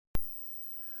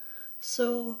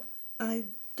So I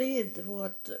did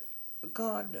what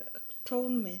God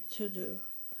told me to do.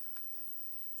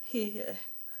 He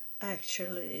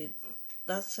actually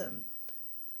doesn't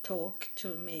talk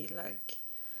to me like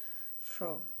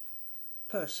from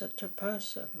person to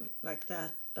person like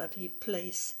that, but he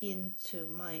plays into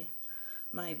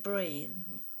my brain,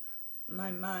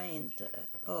 my mind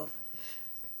of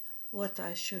what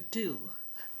I should do,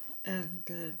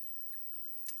 and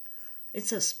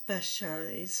it's a special.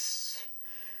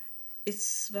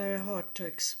 It's very hard to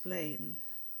explain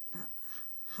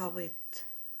how it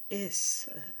is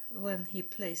when he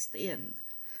placed in,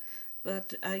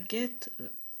 but I get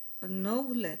a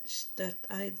knowledge that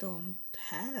I don't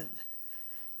have.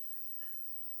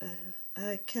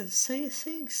 I can say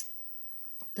things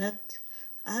that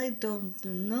I don't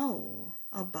know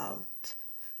about,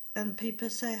 and people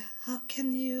say, how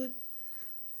can you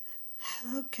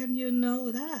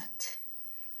know that?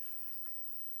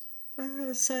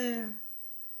 I say,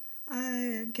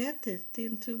 I get it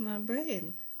into my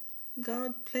brain.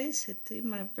 God placed it in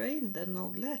my brain, the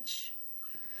knowledge.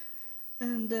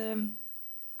 And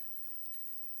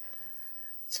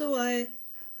so I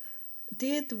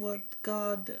did what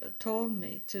God told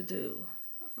me to do.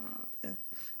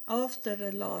 After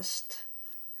the last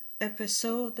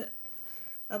episode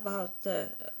about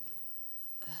the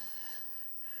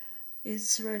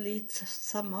Israelite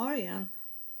Samarian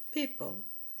people,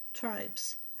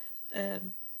 tribes,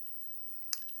 um,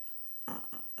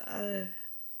 I,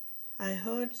 I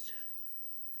heard,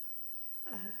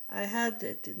 I had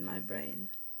it in my brain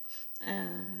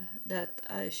that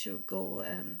I should go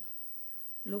and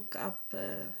look up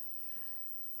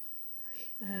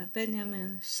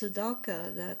Benjamin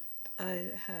Sedaka that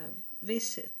I have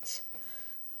visited.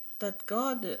 But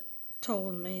God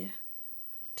told me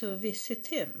to visit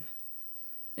him.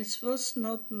 It was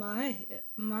not my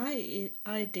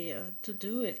idea to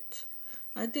do it.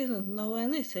 I didn't know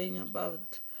anything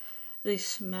about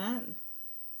this man.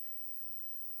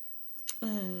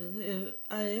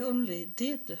 I only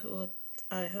did what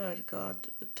I heard God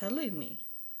telling me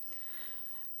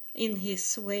in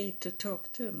his way to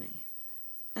talk to me.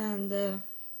 And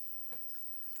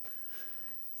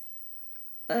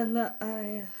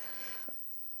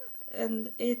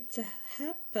it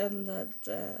happened that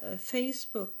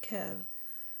Facebook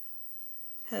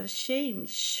have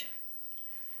changed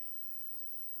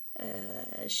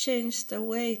the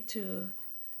way to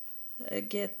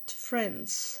get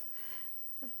friends.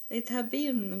 It had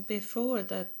been before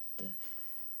that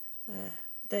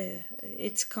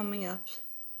it's coming up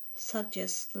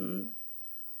suggestion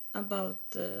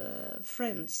about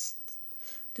friends.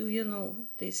 Do you know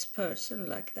this person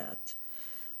like that?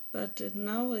 But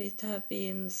now it have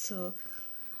been so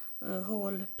a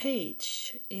whole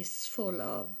page is full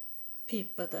of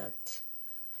people that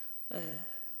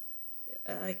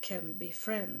I can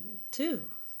befriend too.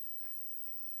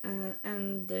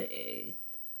 And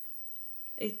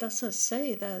it doesn't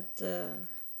say that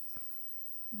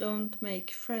don't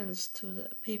make friends to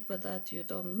the people that you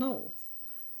don't know.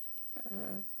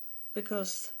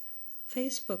 Because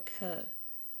Facebook have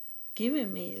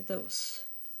given me those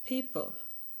people.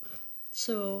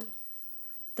 So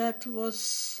that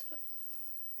was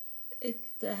it.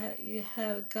 You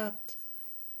have got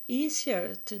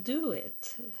easier to do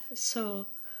it. So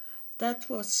that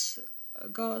was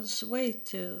God's way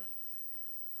to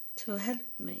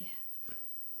help me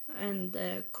and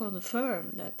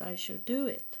confirm that I should do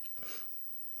it.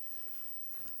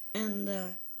 And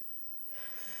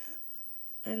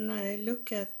I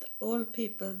look at all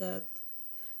people that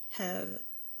have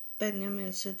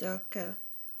Benjamin Sedaka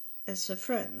as a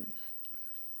friend.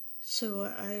 So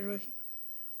I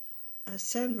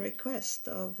send request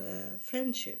of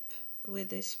friendship with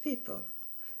these people.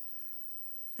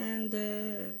 And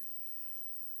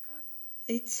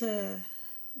it's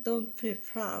don't be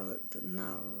proud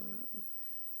now,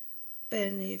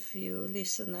 Ben, if you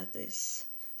listen at this.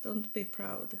 Don't be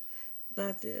proud.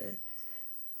 But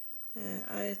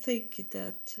I think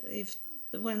that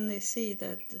when they see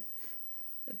that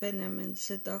Benjamin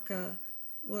Sedaka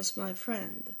was my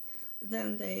friend,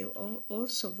 then they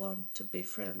also want to be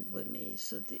friend with me.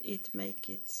 So it make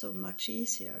it so much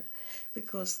easier,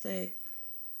 because they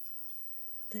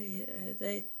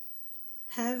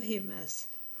have him as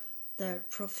their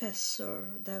professor,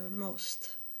 their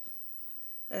most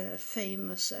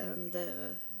famous, and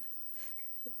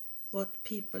what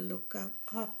people look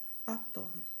up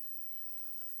on.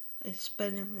 It's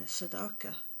Benjamin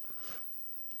Sedaka.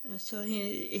 So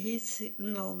he's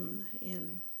known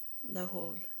in the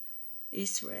whole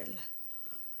Israel.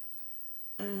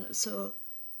 So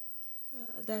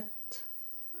that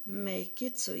make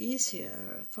it so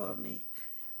easier for me.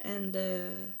 And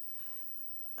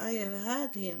I have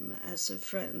had him as a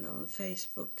friend on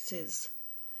Facebook since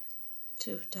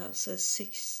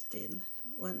 2016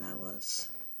 when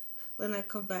I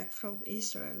come back from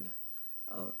Israel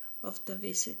after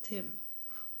visit him.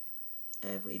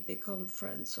 We become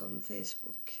friends on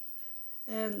Facebook.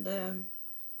 And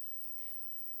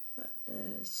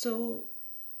so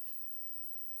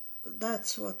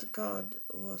that's what God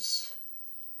was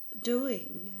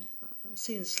doing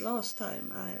since last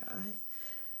time I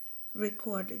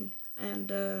recording,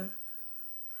 and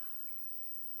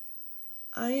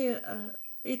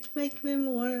it make me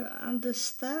more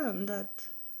understand that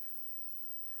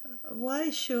why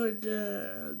should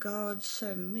God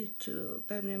send me to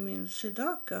Benjamin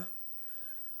Sedaka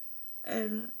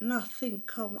and nothing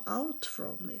come out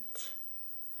from it.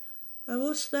 I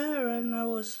was there and I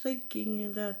was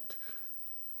thinking that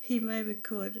he maybe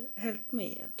could help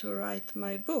me to write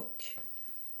my book.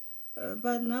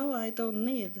 But now I don't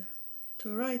need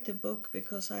to write a book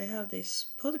because I have this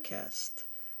podcast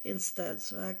instead,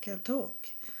 so I can talk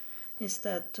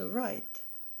instead to write.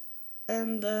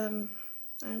 And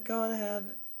God have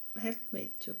helped me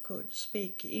to could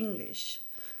speak English,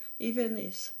 even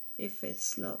if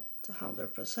it's not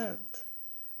 100%,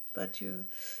 but you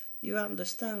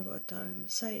understand what I'm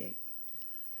saying.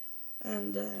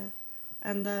 And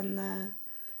then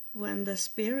when the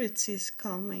spirits is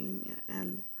coming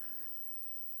and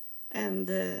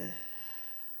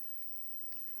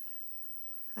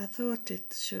I thought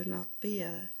it should not be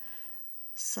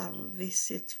some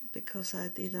visit because I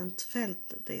didn't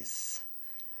felt this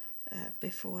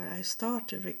before I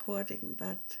started recording,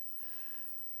 but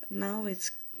now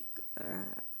it's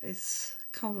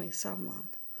coming someone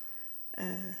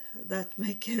that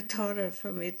make it harder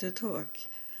for me to talk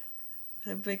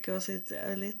because it's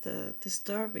a little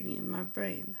disturbing in my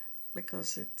brain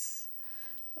because it's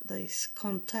this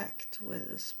contact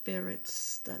with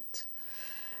spirits that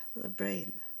the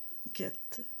brain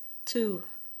get two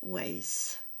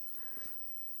ways,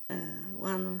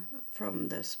 one from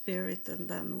the spirit and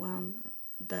then one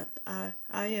that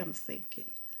I am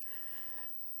thinking.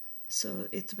 So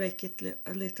it make it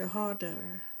a little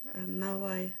harder, and now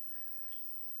I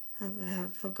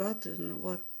have forgotten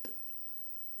what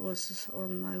was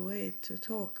on my way to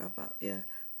talk about. Yeah,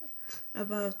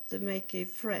 about the making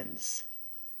friends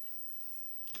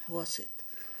was it,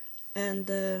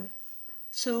 and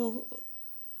so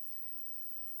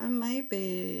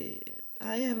maybe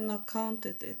I have not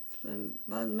counted it,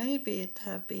 but maybe it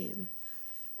have been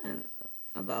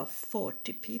about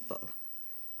 40 people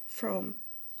from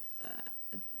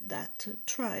that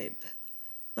tribe,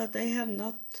 but they have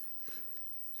not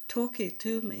talking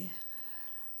to me,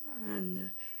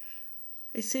 and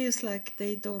it seems like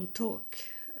they don't talk,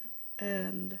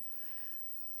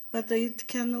 but it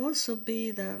can also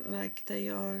be that like they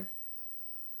are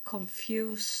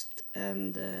confused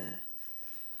and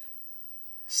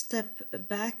step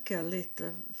back a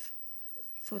little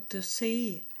for to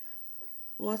see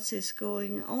what is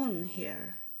going on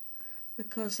here,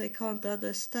 because they can't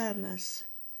understand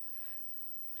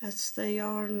as they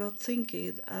are not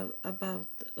thinking about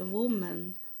a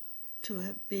woman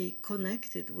to be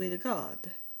connected with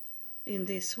God in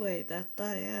this way that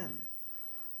I am.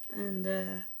 And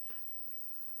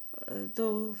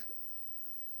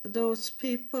those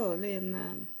people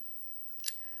in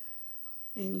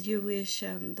Jewish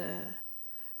and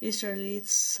Israelite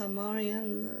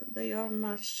Samarians, they are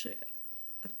much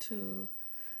to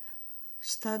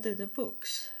study the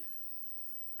books,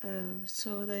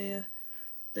 so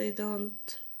they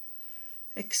don't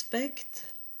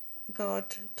expect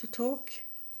God to talk.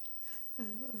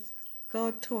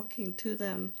 God talking to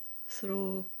them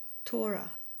through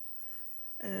Torah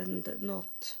and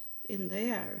not in the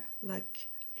air like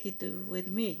he do with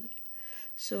me.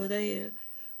 So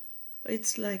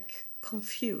it's like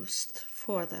confused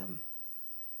for them.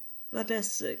 But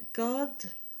as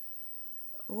God,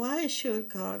 why should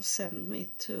God send me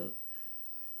to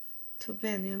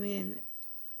Benjamin?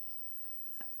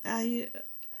 I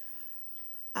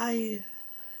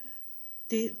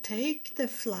did take the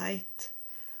flight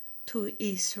to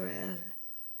Israel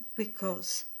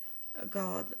because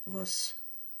God was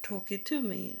talking to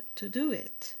me to do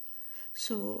it.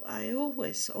 So I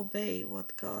always obey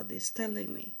what God is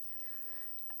telling me.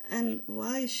 And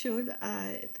why should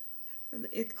I?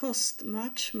 It costs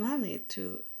much money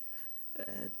to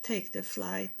take the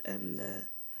flight and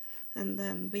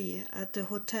then be at the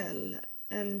hotel.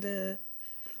 And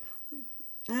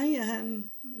I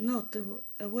am not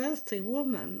a wealthy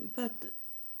woman, but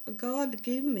God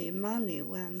give me money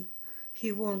when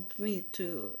he want me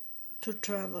to to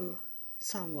travel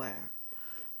somewhere,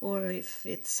 or if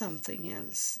it's something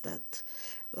else that,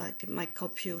 like my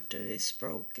computer is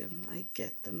broken, I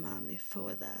get the money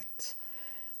for that.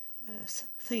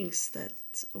 Things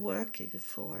that working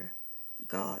for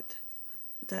God,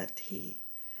 that He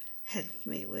helped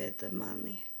me with the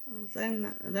money.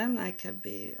 Then I can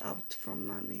be out from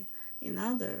money in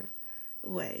other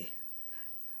way.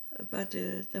 But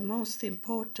the most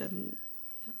important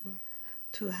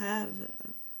to have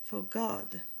for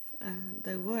God,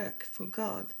 the work for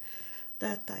God,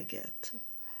 that I get.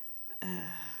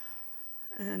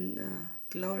 And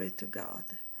glory to God.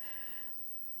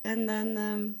 And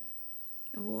then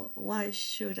why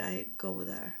should I go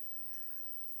there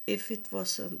if it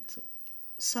wasn't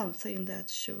something that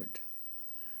should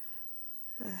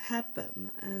happen?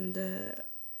 And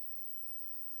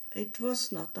it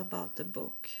was not about the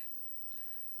book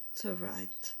to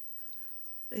write.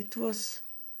 It was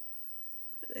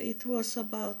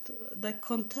about the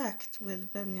contact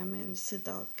with Benjamin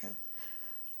Sidaka.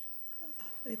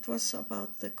 It was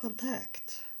about the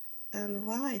contact. And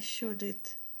why should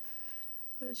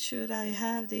I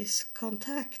have this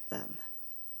contact then?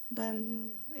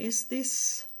 Then is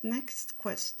this next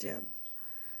question.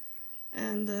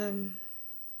 And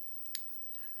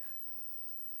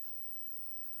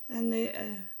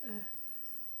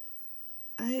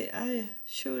I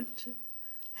should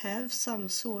have some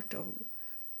sort of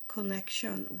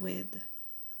connection with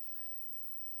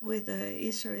the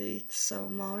Israelite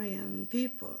Samarian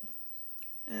people.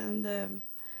 And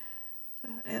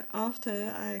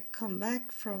after I come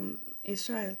back from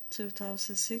Israel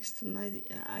 2016,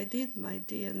 I did my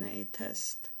DNA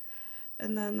test,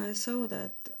 and then I saw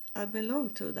that I belong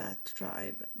to that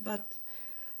tribe, but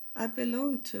I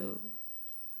belong to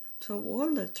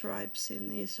all the tribes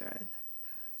in Israel.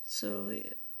 So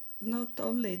not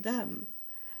only them,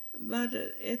 but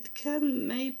it can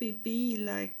maybe be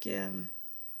like in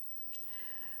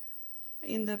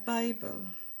the Bible.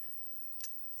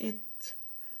 It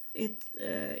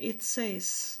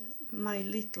says, "My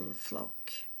little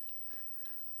flock."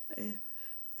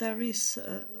 There is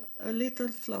a little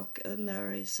flock and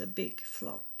there is a big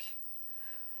flock,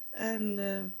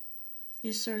 and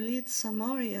Israelite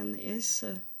Samarian is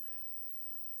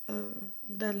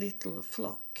the little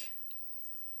flock.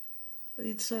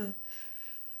 It's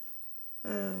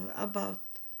about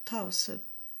 1,000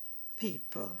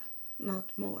 people,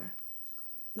 not more,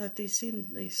 that is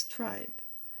in this tribe.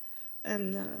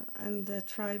 And the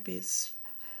tribe is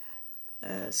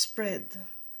spread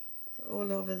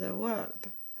all over the world.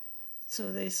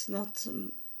 So there's not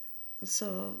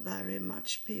so very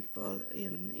much people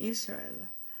in Israel.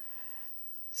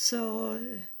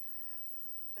 So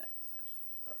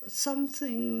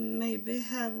something maybe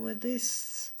have with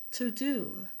this to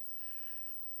do.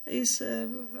 Is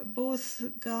both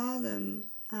God and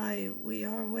we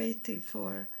are waiting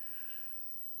for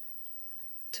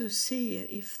to see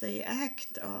if they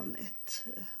act on it,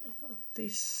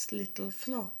 this little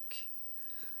flock.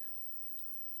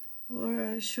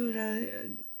 Or should I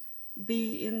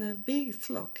be in a big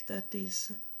flock that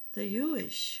is the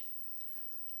Jewish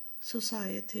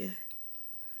society,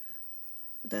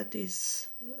 that is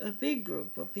a big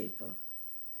group of people?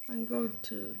 I'm going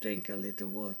to drink a little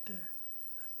water.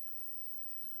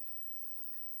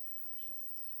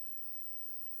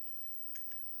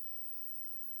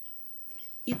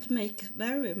 It makes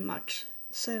very much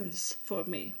sense for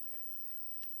me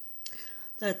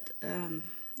that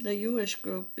the Jewish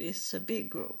group is a big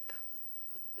group.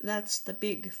 That's the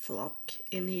big flock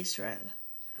in Israel.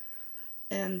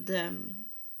 And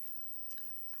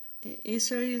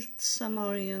Israelite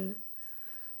Samarian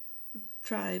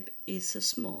tribe is a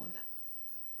small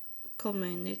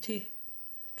community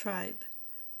tribe.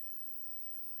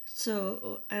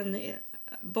 So, and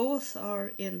both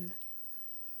are in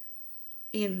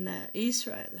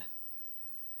Israel.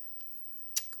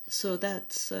 So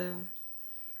that's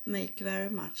make very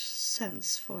much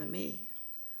sense for me.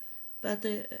 But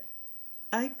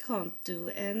I can't do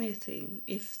anything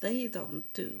if they don't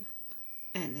do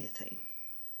anything.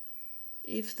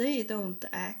 If they don't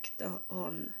act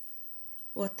on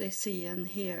what they see and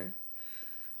hear,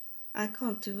 I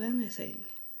can't do anything.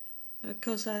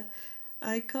 Because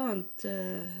I can't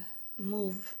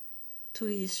move to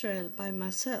Israel by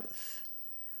myself.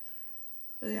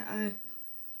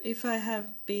 If I have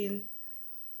been,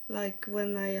 like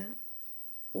when I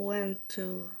went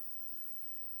to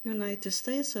United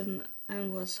States and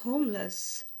was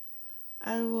homeless,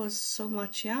 I was so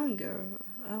much younger.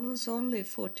 I was only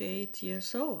 48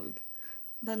 years old.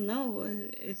 But now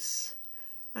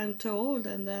I'm too old,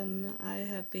 and then I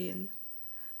have been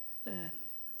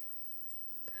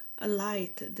a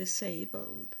light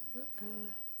disabled,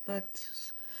 but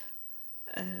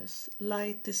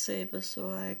light disabled, so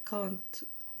I can't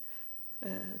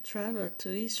travel to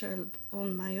Israel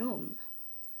on my own.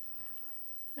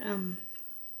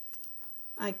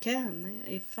 I can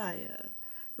if I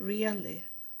really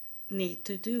need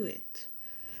to do it,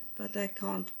 but I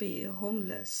can't be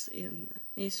homeless in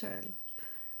Israel.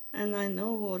 And I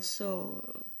know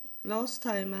also, last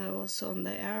time I was on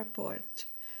the airport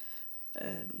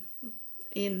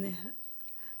in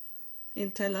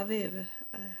Tel Aviv,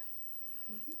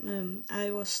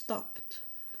 I was stopped,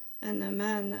 and a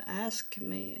man asked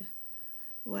me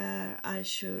where I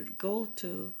should go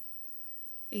to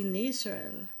in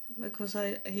Israel, because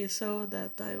he saw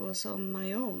that I was on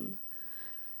my own,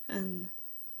 and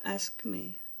asked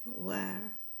me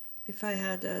where, if I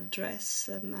had an address,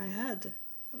 and I had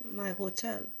my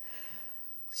hotel.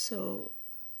 So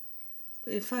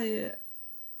if I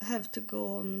have to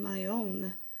go on my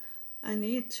own, I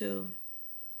need to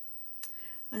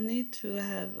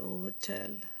have a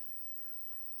hotel,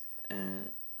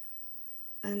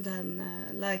 and then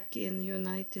like in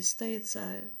United States,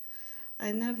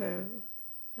 I never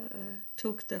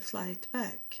took the flight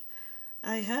back.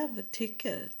 I have a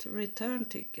ticket, return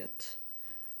ticket,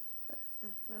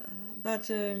 but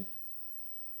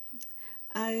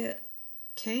I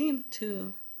came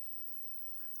to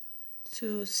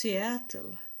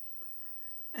Seattle,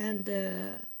 and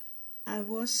I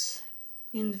was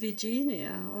in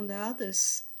Virginia on the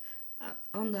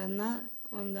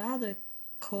other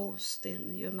coast in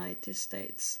the United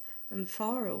States, and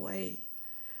far away,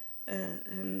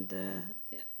 and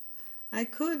I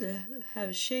could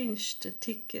have changed the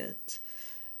ticket,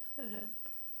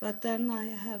 but then I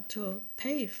have to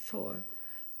pay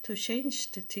to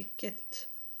change the ticket,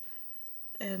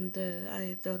 and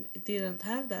I didn't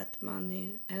have that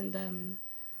money, and then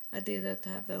I didn't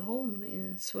have a home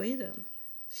in Sweden,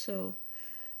 so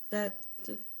that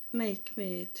make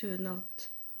me to not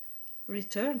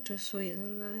return to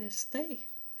Sweden. I stay.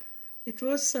 It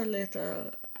was a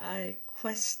little, I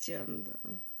questioned,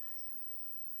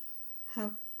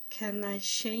 how can I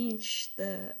change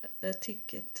the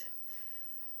ticket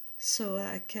so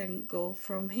I can go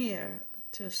from here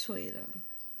to Sweden?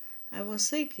 I was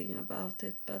thinking about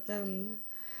it, but then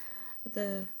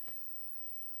the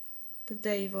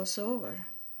day was over,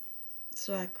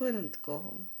 so I couldn't go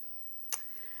home.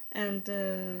 And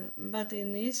but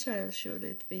in Israel, should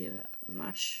it be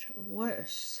much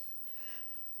worse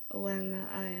when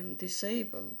I am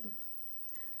disabled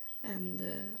and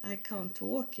I can't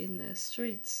walk in the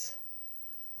streets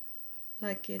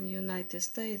like in United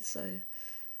States?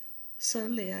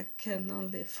 Suddenly I can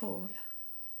only fall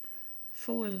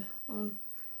on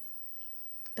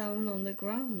down on the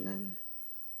ground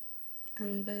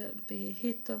and be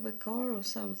hit of a car or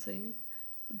something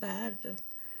bad.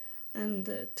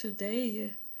 And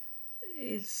today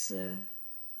it's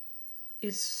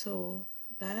so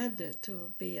bad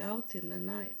to be out in the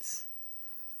nights.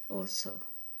 Also,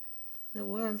 the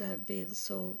world has been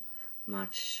so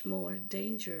much more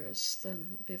dangerous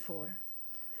than before.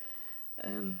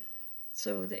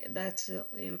 So that's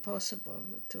impossible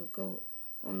to go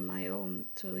on my own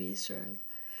to Israel.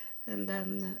 And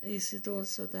then is it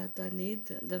also that I need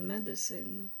the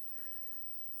medicine?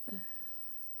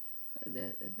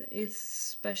 It's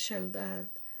special, that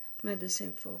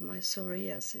medicine for my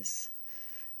psoriasis.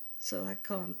 So I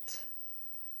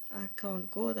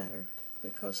can't go there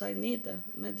because I need the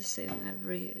medicine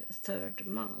every third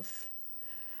month.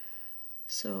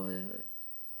 So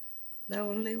the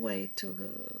only way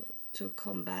to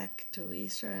come back to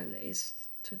Israel is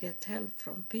to get help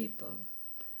from people.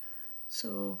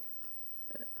 So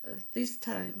this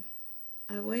time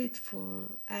I wait for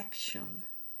action.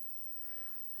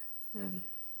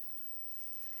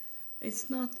 It's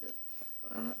not.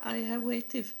 I have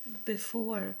waited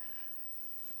before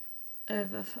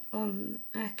on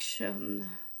action,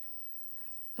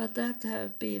 but that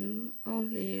have been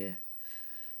only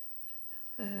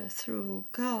through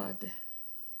God,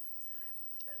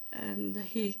 and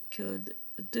He could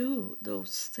do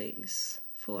those things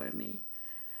for me.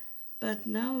 But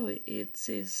now it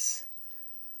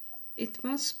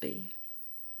must be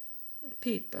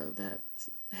people that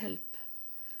help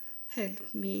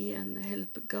me and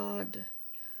help God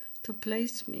to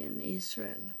place me in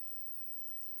Israel.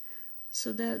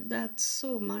 So that's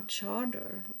so much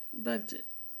harder. But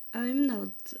I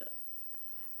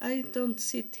don't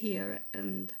sit here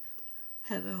and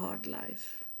have a hard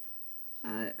life.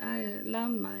 I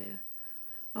love my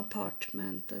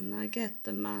apartment, and I get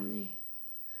the money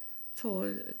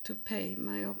to pay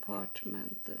my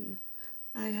apartment, and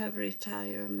I have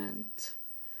retirement,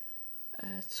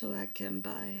 so I can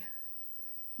buy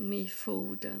me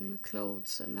food and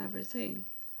clothes and everything.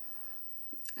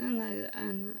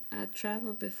 And I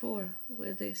traveled before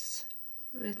with this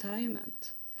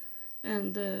retirement,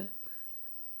 and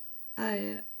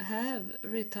I have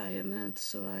retirement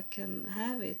so I can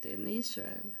have it in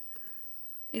Israel.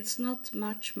 It's not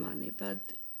much money,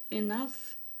 but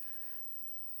enough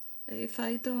if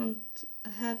I don't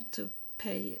have to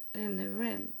pay any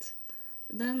rent.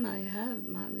 Then I have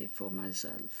money for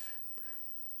myself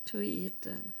to eat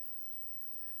and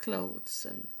clothes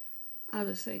and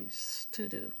other things to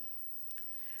do.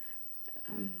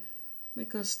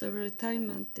 Because the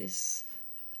retirement is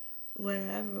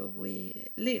wherever we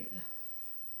live.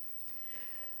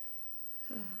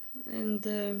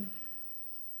 And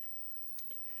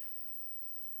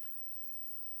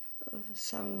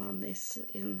someone is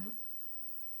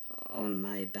on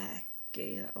my back,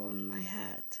 on my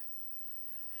head,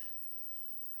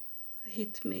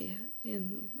 hit me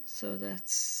in, so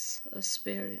that's a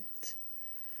spirit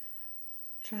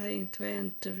trying to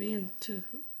enter into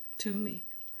me.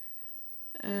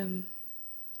 I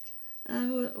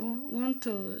want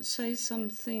to say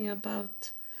something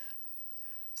about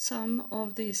some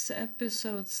of these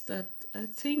episodes that I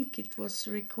think it was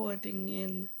recording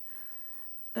in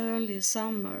early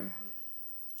summer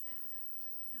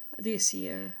this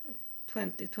year,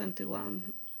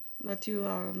 2021, but you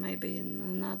are maybe in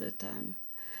another time.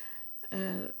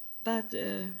 But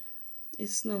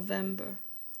it's November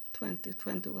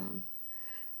 2021,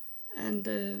 and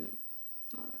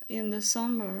in the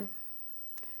summer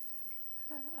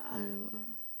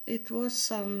it was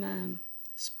some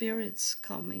spirits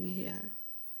coming here,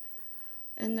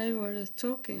 and they were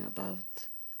talking about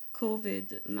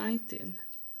COVID-19,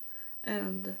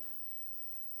 and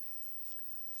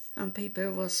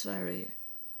people was very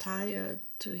tired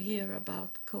to hear about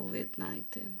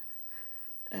COVID-19,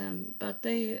 but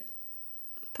they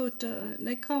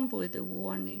come with a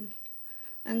warning,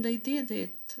 and they did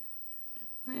it.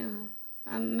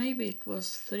 And maybe it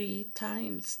was 3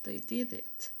 times they did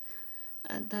it,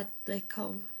 that they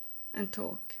come and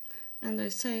talk, and they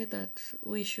say that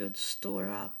we should store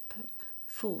up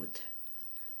food,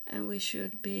 and we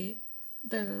should be,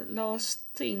 the last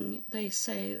thing they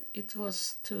say, it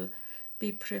was to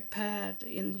be prepared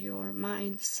in your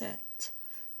mindset,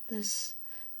 the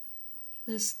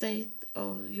state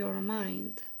of your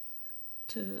mind,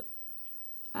 to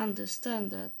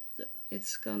understand that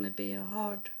it's going to be a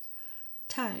hard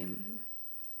time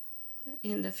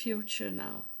in the future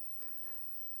now,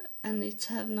 and it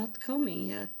have not coming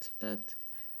yet, but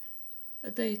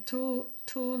they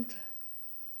told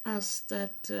us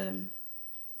that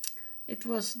it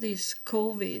was these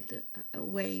COVID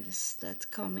waves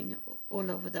that coming all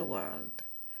over the world,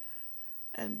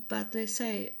 but they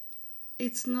say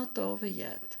it's not over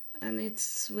yet, and it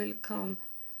will come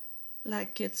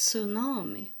like a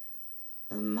tsunami,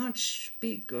 a much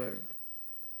bigger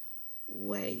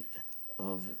wave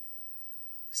of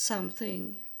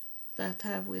something that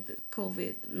have with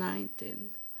COVID-19.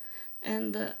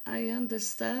 And I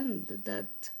understand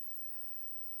that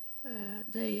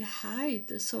they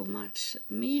hide so much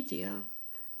media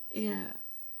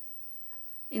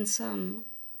in some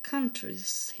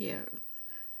countries here,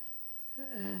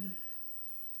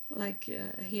 like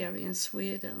here in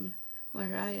Sweden,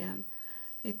 where I am.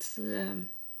 It's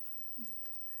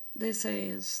they say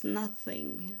it's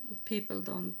nothing. People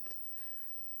don't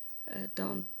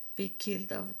be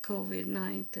killed of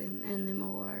COVID-19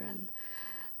 anymore,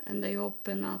 and they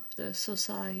open up the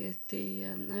society,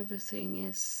 and everything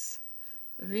is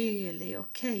really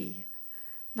okay.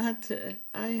 But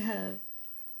I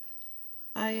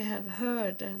have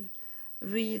heard and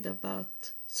read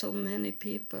about so many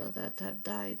people that have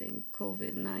died in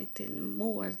COVID-19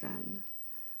 more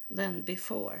than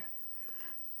before.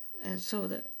 And so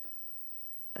that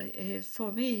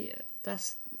for me,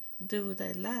 do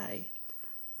they lie?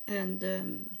 And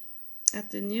at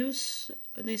the news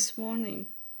this morning,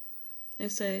 they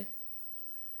say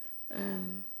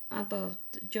about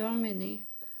Germany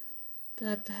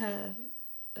that have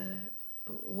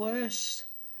worse,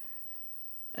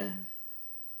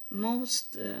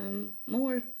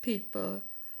 more people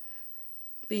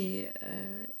be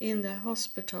in the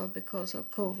hospital because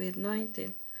of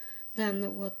COVID-19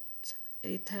 than what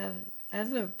it have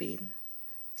ever been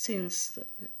since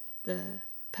the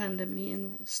pandemic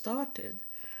started.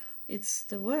 It's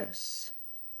the worst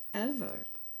ever.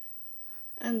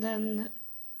 And then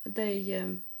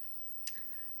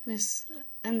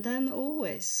and then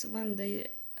always when they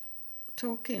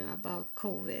talking about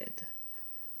COVID,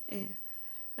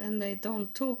 and they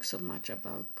don't talk so much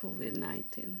about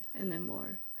COVID-19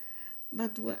 anymore,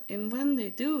 But when they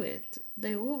do it,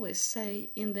 they always say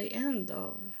in the end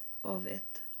of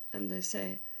it, and they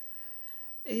say,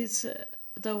 it's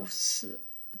those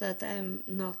that am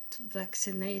not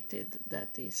vaccinated,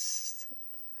 that is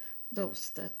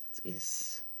those that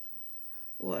is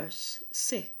worse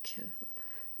sick.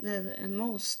 The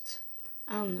most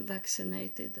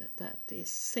unvaccinated that is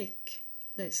sick,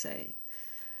 they say.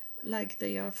 Like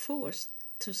they are forced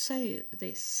to say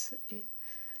this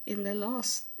in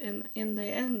the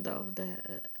end of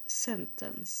the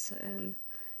sentence and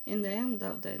in the end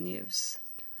of the news.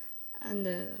 And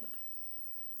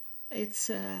it's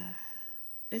a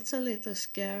little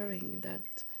scaring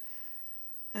that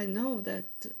I know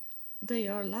that they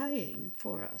are lying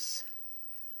for us.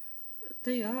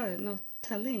 They are not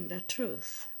telling the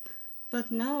truth.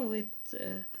 But now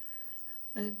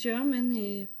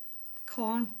Germany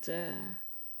can't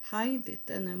hide it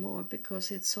anymore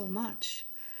because it's so much.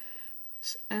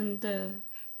 And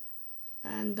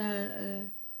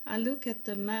I look at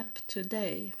the map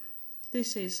today.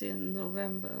 This is in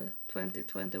November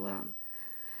 2021.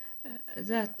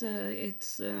 That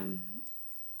it's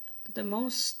the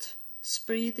most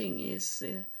spreading is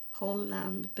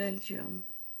Holland, Belgium,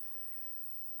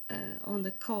 on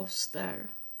the coast there,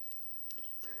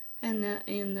 and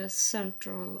in the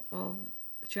central of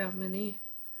Germany,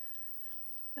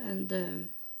 and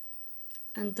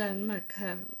Denmark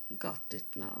have got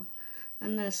it now.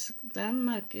 And as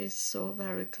Denmark is so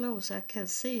very close, I can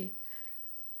see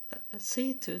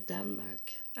to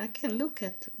Denmark. I can look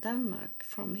at Denmark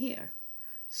from here.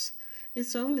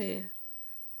 It's only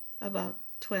about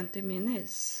 20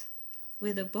 minutes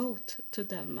with a boat to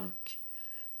Denmark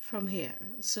from here.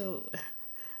 So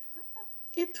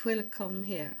it will come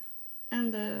here.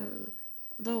 And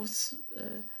those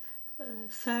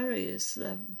ferries,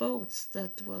 the boats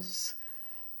that was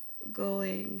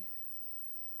going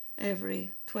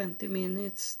every 20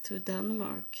 minutes to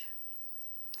Denmark,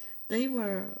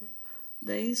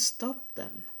 they stopped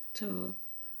them to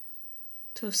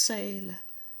sail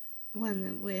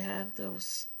when we have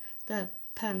that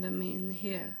pandemic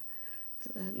here,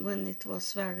 when it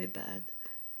was very bad.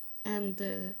 And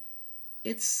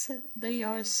they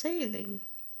are sailing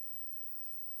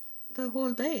the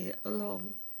whole day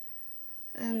along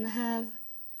and have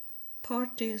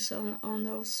parties on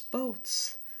those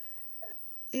boats.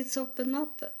 It's opened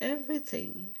up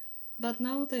everything. But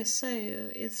now they say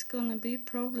it's going to be a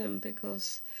problem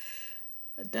because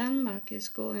Denmark is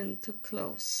going to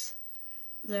close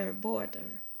their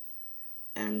border.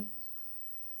 And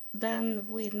then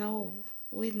we know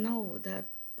that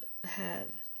have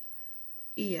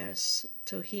ears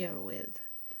to hear with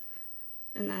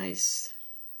and eyes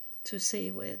to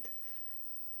see with.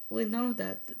 We know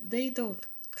that they don't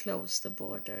close the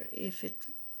border if it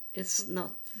is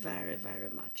not very, very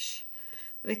much,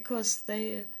 because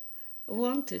they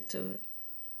wanted to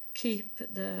keep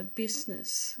the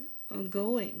business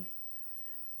going.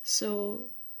 So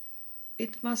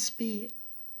it must be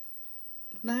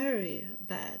very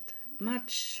bad,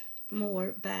 much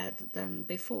more bad than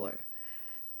before,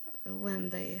 when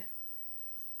they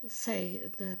say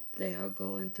that they are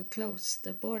going to close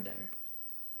the border.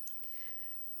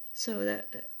 So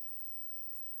that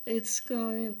it's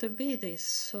going to be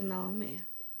this tsunami,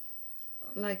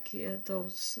 like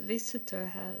those visitors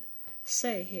have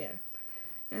say here.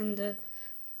 And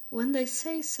when they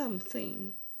say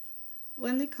something,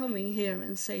 when they come in here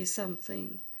and say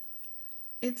something,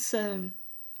 it's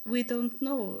we don't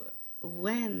know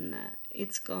when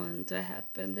it's going to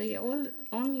happen.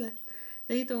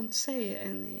 They don't say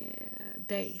any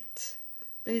date.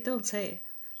 They don't say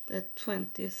the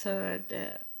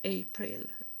 23rd April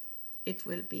it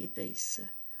will be this,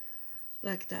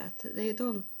 like that. They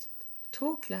don't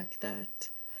talk like that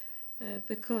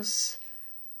because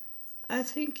I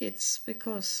think it's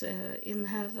because in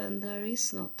heaven there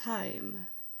is no time,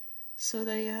 so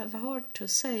they have hard to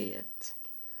say it.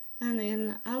 And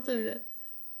in other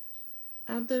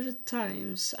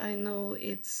times I know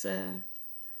it's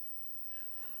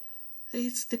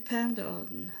depend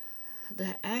on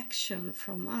the action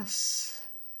from us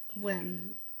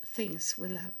when things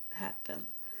will happen.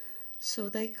 So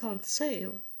they can't say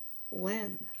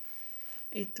when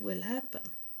it will happen.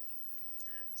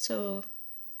 So,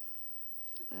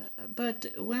 but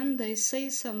when they say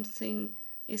something,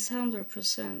 it's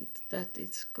 100% that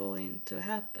it's going to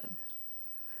happen.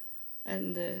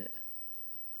 And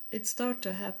it starts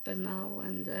to happen now,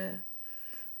 and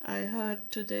I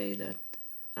heard today that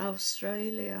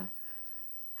Australia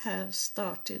have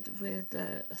started with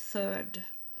a third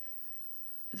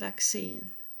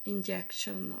vaccine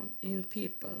injection in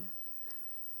people,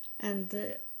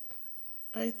 and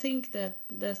I think that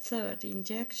the third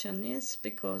injection is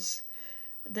because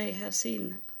they have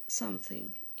seen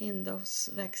something in those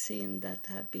vaccines that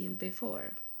have been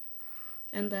before.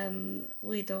 And then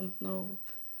we don't know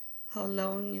how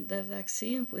long the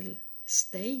vaccine will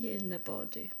stay in the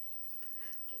body.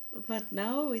 But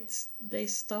now they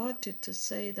started to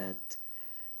say that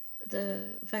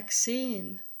the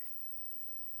vaccine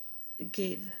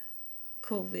give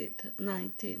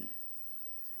COVID-19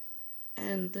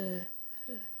 and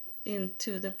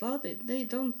into the body. They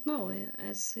don't know,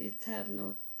 as it have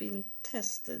not been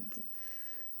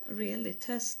really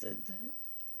tested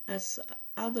as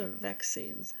other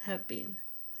vaccines have been.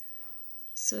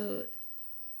 So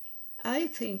I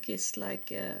think it's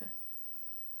like a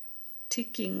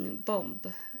ticking bomb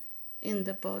in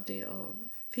the body of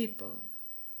people.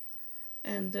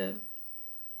 And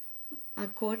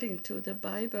according to the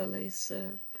Bible is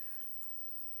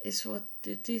what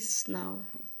it is now.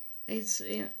 It's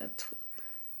in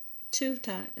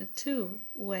two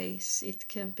ways it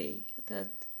can be that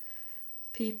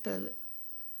people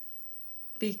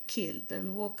be killed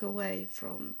and walk away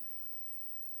from.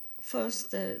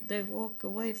 First, they walk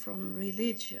away from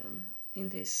religion in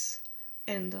this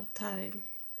end of time,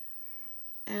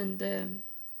 and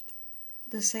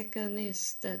the second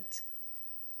is that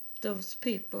those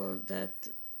people that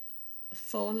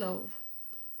follow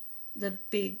the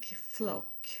big flock.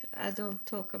 I don't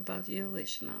talk about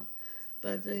Jewish now,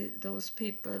 but those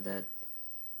people that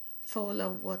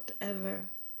follow whatever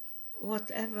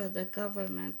the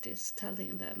government is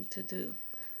telling them to do.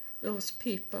 Those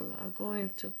people are going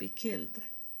to be killed.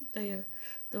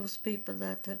 Those people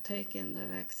that have taken the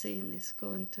vaccine is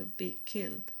going to be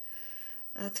killed.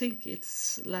 I think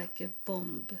it's like a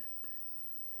bomb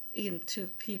into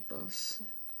people's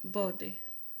body.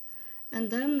 And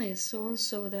then it's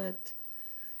also that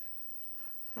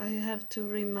I have to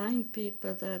remind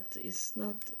people that it's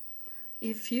not,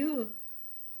 if you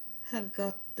have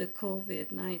got the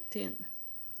COVID-19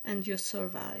 and you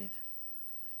survive,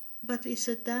 but it's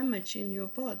a damage in your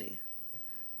body,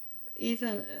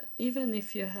 even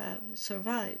if you have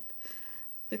survived,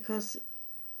 because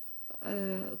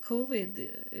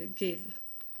COVID give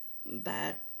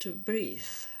bad to breathe,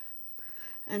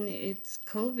 and it's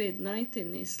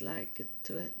COVID-19 is like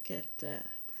to get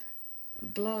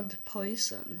blood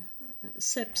poison,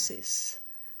 sepsis.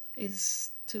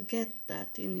 It's to get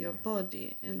that in your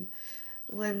body, and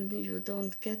when you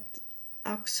don't get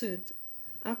oxygen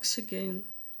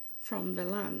from the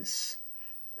lungs,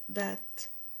 that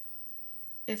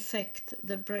affect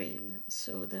the brain,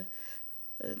 so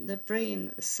the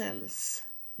brain cells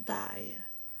die.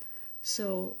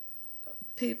 So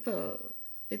people,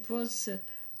 it was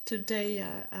today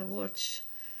I watched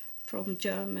from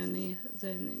Germany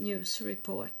the news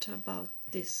report about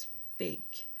this big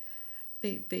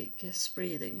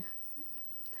spreading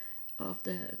of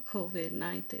the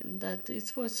COVID-19, that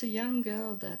it was a young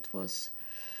girl that was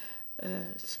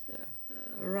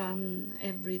run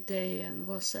every day and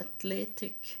was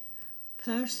athletic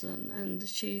person, and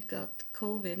she got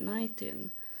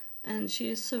COVID-19 and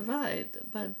she survived,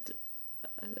 but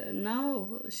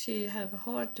now she have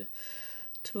hard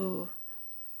to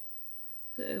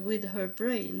with her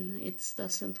brain. It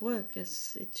doesn't work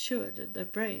as it should, the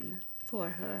brain, for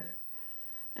her,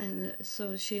 and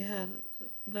so she have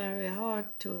very hard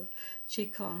to, she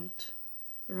can't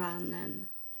run and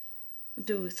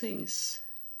do things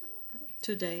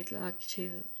today like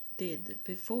she did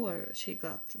before she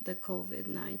got the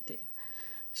COVID-19.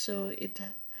 So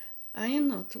I'm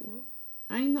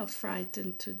not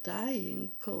frightened to die in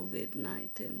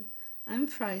COVID-19. I'm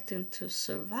frightened to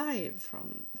survive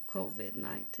from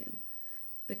COVID-19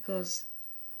 because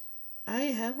I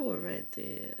have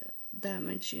already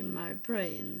damage in my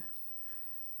brain,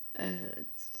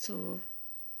 so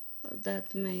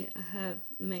that may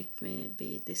make me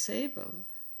be disabled,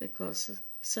 because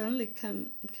suddenly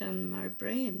can my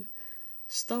brain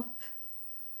stop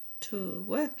to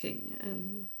working,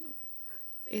 and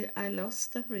I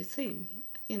lost everything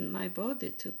in my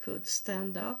body to could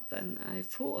stand up, and I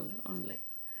fall only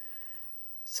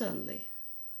suddenly,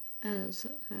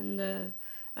 and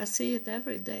I see it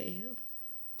every day.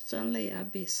 Suddenly I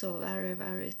be so very,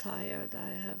 very tired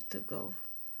I have to go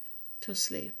to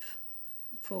sleep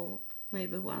for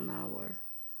maybe 1 hour,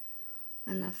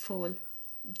 and I fall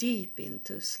deep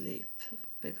into sleep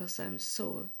because I'm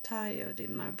so tired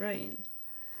in my brain.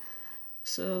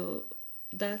 So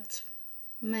that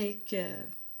make it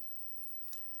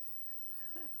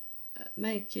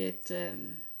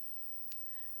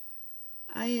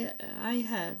I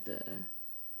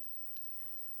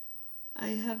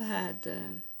have had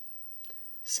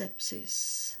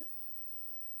sepsis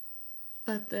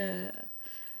But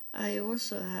I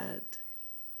also had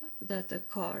that a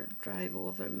car drive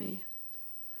over me,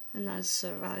 and I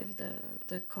survived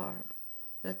the car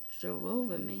that drove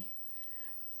over me.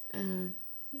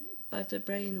 But the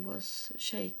brain was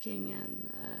shaking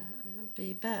and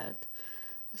be bad.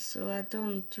 So I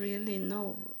don't really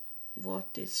know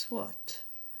what is what.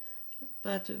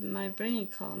 But my brain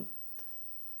can't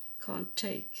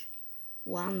take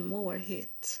one more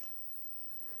hit.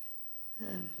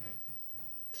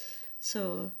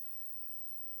 So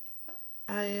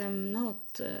I am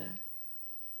not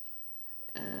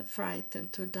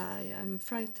frightened to die. I'm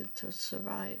frightened to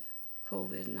survive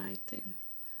COVID-19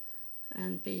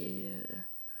 and be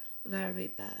very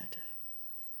bad.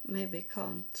 Maybe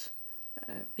can't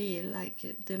be like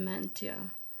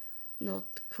dementia, not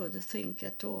could think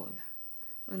at all,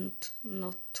 and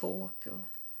not talk or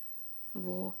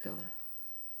walk or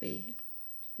be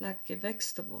like a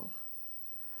vegetable.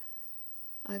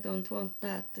 I don't want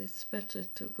that. It's better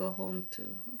to go home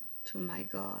to my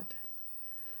God.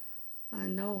 I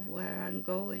know where I'm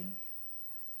going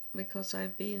because I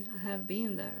have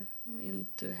been there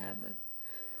into heaven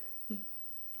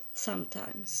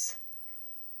sometimes.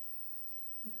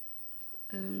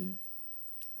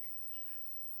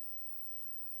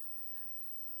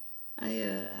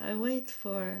 I wait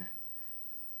for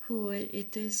who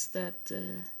it is that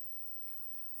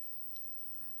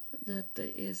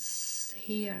is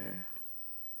here.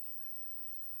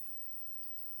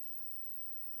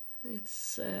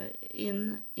 It's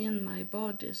in my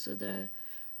body, so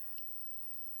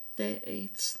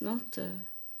it's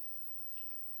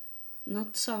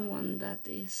not someone that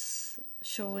is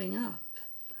showing up.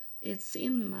 It's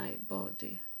in my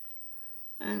body,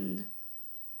 and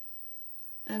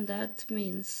that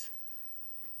means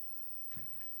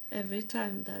every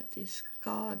time that is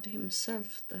God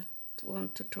Himself that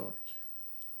want to talk.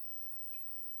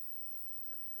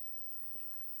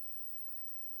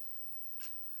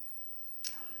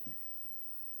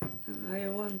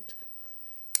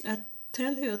 I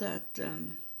tell you that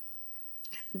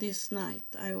this night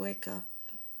I wake up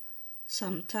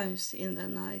sometimes in the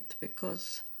night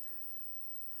because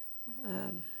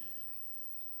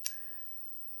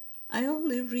I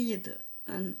only read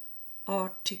an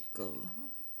article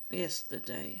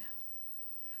yesterday,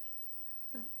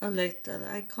 a little.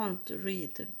 I can't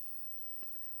read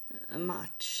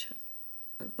much,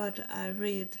 but I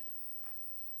read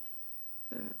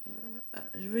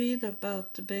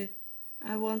about the big.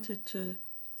 I wanted to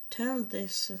tell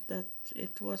this that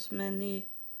it was many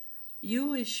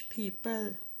Jewish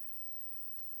people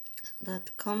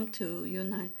that come to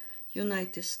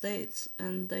United States,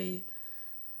 and they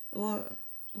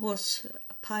was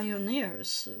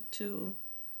pioneers to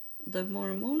the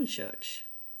Mormon Church,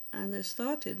 and they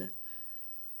started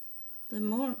the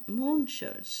Mormon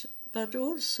Church, but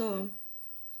also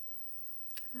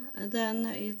then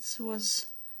it was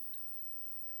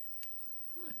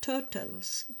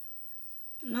turtles,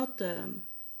 not the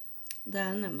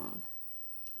animal.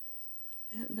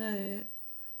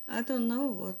 I don't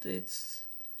know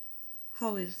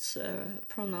how it's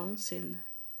pronounced in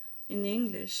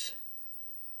English.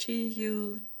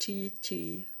 Tutttle,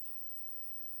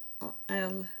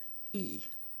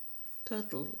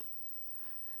 turtle.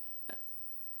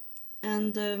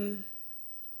 And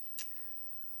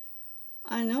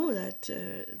I know that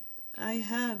I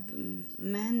have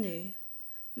many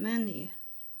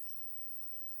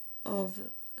of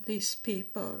these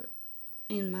people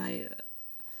in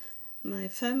my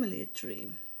family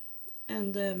tree,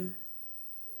 and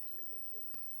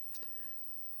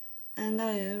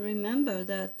I remember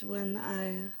that when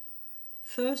I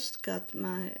first got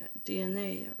my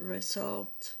DNA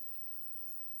result,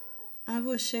 I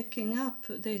was checking up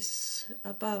this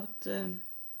about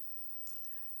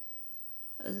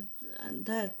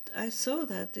that I saw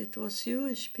that it was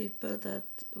Jewish people that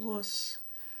was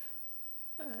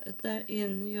there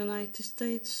in United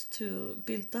States to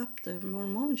build up the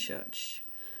Mormon Church,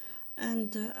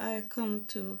 and I come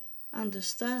to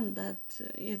understand that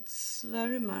it's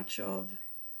very much of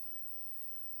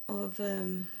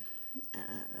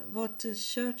what the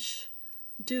church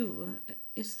do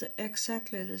is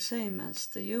exactly the same as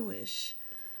the Jewish,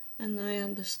 and I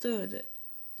understood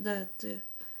that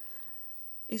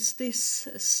it's these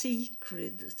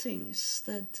secret things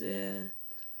that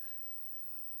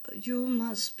you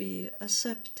must be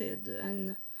accepted,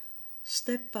 and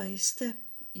step by step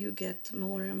you get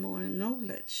more and more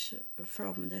knowledge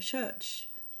from the church.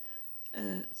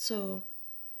 And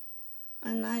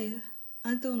I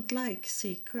don't like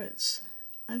secrets.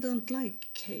 I don't like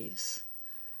caves.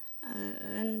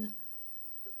 And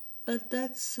But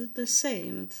that's the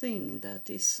same thing that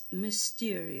is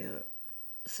mysterious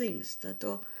things that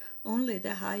only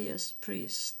the highest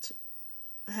priest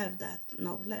have that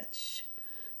knowledge,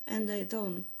 and they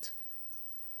don't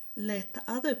let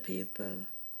other people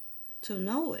to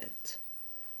know it.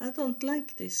 I don't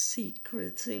like these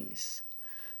secret things,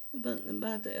 but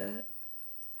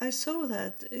I saw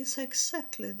that it's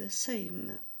exactly the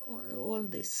same. All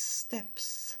these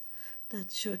steps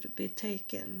that should be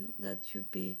taken, that you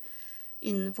be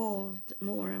involved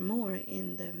more and more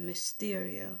in the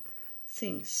mysterious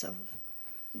things of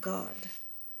God,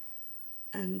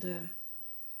 and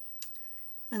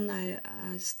I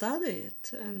studied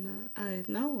it, and I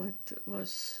know it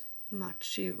was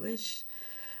much Jewish,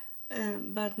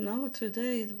 but now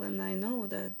today when I know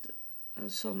that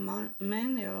so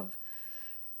many of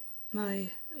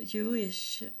my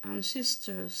Jewish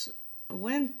ancestors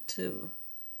went to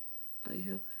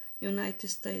United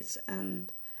States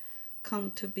and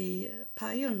come to be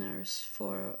pioneers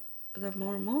for the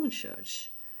Mormon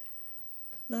Church,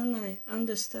 then I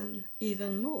understand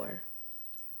even more.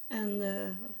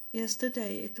 And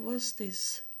yesterday it was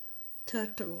this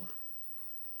turtle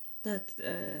that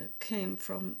came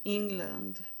from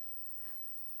England,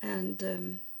 and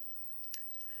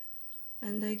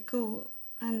they go,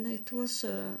 and it was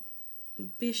a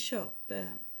bishop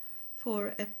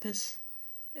for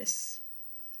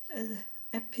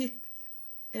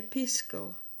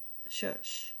Episcopal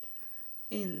Church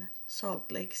in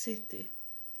Salt Lake City.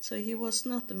 So he was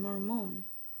not a Mormon,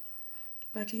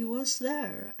 but he was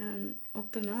there and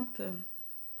opened up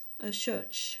a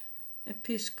church,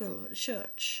 Episcopal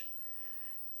Church,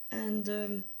 and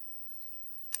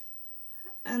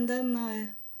then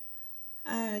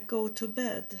I go to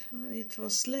bed. It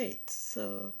was late,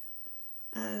 so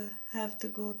I have to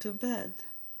go to bed.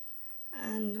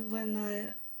 And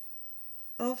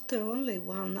after only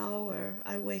 1 hour,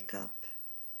 I wake up,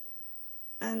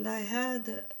 and I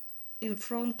had in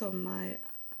front of my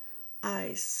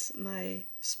eyes, my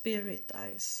spirit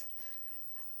eyes,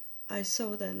 I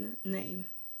saw the name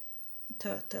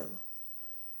Turtle,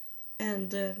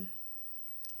 and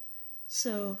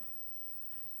so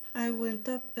I went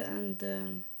up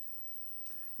and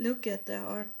looked at the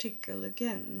article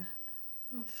again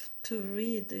to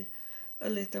read a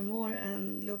little more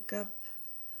and look up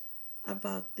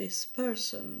about this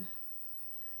person,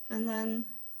 and then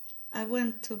I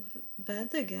went to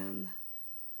bed again,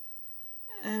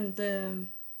 and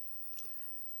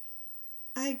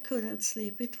I couldn't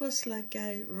sleep. It was like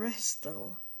I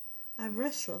wrestled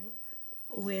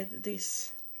with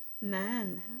this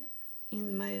man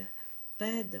in my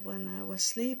bed when I was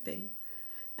sleeping,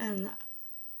 and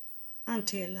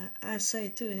until I say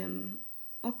to him,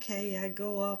 okay, I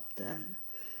go up then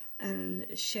and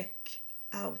check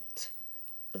out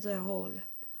the whole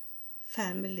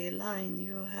family line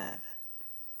you have.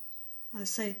 I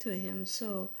say to him,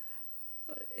 so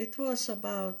it was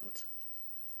about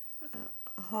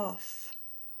half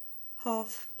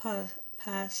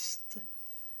past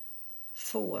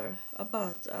 4,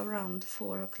 about around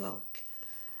 4 o'clock.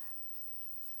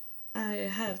 I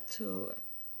have to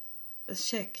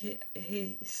check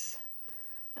his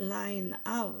line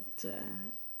out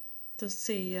to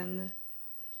see, and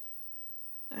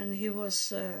he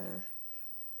was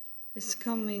is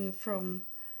coming from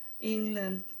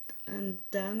England and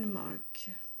Denmark.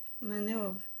 Many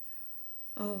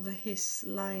of his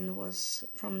line was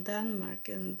from Denmark,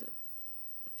 and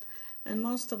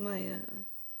most of my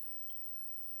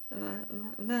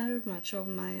very much of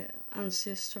my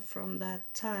ancestors from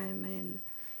that time in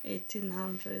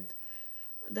 1800,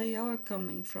 they are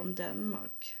coming from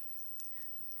Denmark,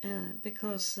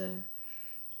 because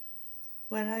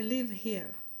where I live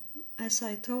here, as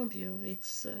I told you,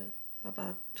 it's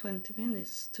about 20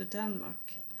 minutes to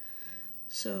Denmark,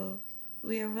 so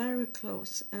we are very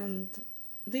close. And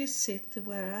this city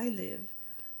where I live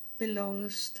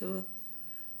belongs to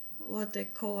what they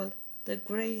call the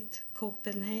Great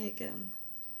Copenhagen.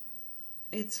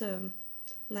 It's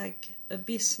like a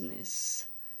business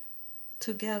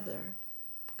together,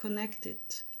 connected.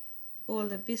 All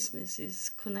the businesses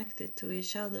connected to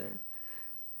each other.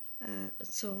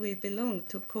 So we belong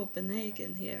to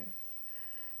Copenhagen here,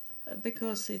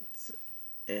 because it's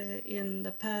in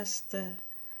the past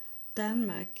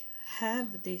Denmark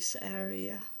have this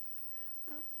area.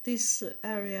 This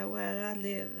area where I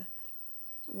live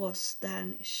was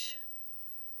Danish.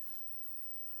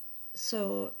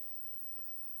 So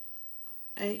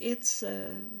it's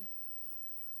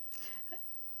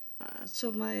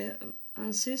so my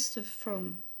ancestor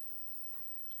from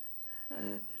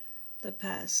the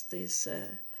past is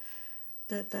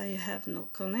that I have no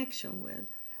connection with,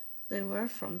 They were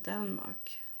from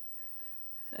Denmark.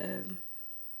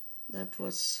 That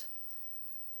was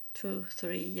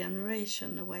 2-3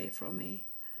 generations away from me.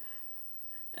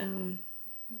 And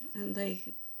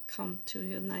they come to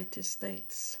United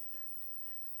States.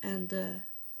 And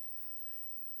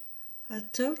I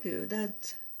told you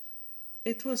that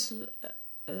it was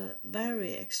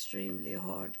very extremely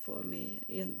hard for me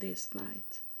in this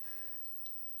night.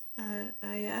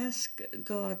 I asked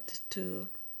God to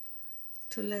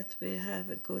let me have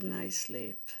a good night's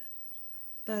sleep,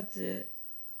 but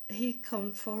he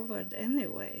come forward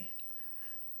anyway.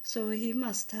 So he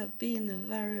must have been a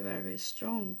very, very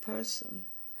strong person,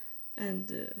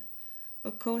 and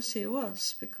of course he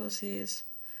was, because he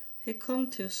come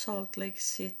to Salt Lake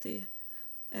City,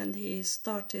 and he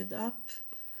started up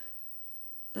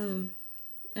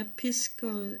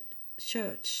Episcopal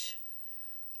Church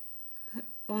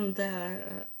on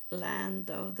their land,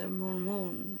 of the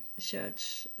Mormon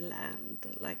church land,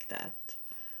 like that.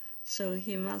 So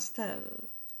he must have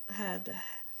had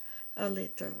a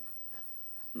little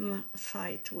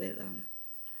fight with them.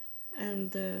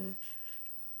 And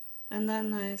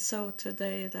then I saw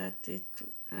today that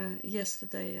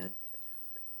yesterday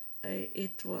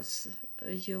it was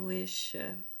a Jewish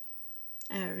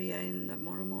area in the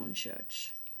Mormon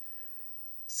church.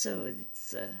 So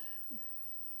it's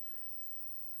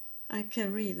I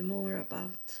can read more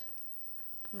about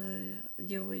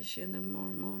Jewish in the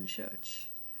Mormon church,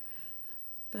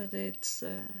 but it's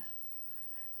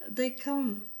they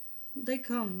come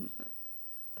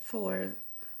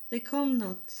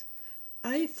not.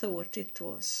 I thought it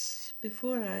was,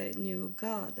 before I knew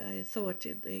God, I thought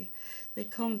they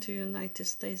come to United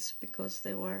States because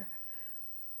they were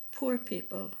poor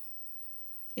people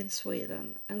in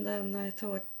Sweden, and then I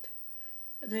thought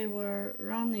they were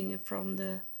running from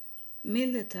the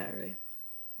military,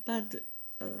 but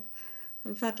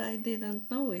I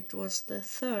didn't know it was the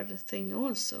third thing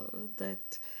also,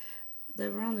 that they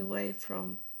run away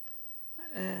from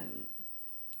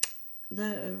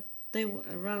they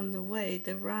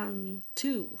run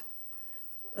to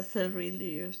the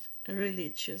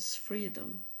religious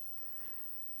freedom,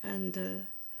 and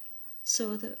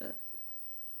so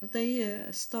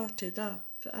they started up.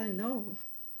 I know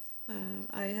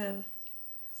I have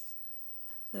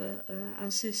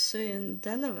a sister in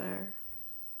Delaware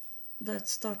that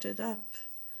started up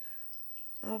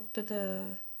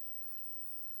the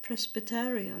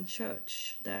Presbyterian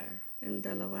church there in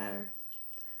Delaware,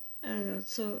 and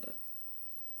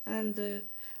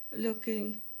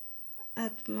looking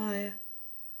at my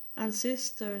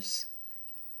ancestors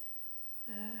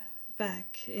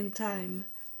back in time,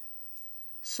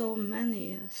 so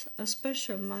many,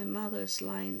 especially my mother's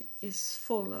line, is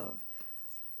full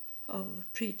of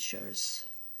preachers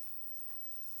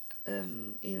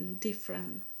in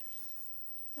different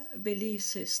belief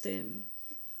system.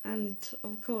 And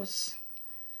of course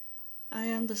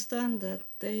I understand that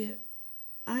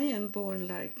I am born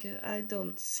like, I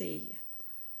don't see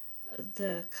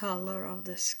the color of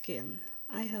the skin.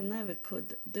 I have never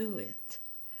could do it.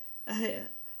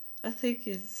 I think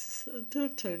it's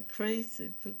total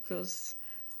crazy, because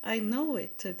I know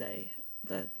it today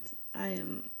that I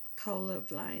am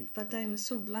colorblind, but I'm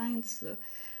so blind, so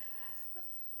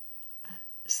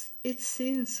it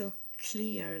seems so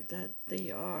clear that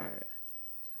they are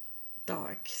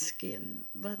dark skin,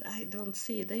 but I don't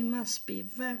see. They must be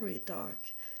very dark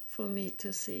for me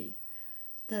to see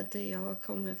that they are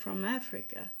coming from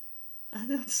Africa. I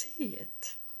don't see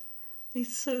it.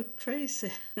 It's so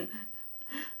crazy.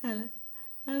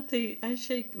 I think I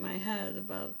shake my head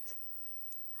about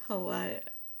how I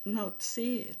not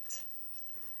see it.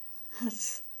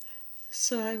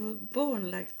 So I was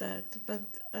born like that, but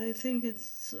I think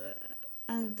it's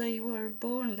and they were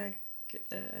born like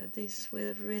this,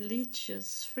 with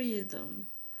religious freedom.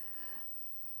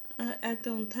 I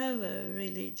don't have a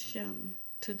religion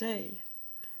today,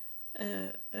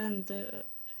 and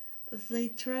they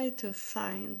try to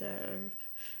find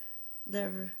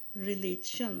their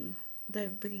religion, their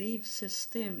belief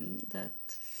system that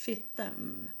fit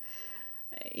them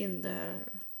in their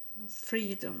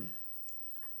freedom,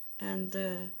 and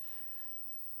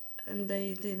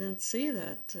they didn't see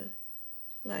that.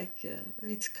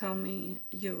 It's coming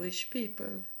Jewish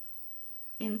people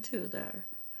into their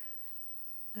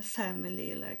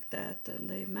family like that, and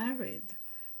they married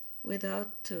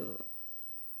without to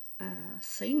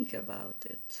think about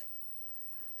it.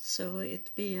 So it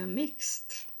be a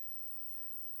mixed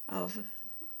of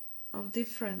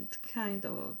different kind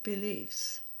of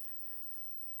beliefs,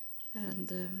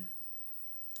 and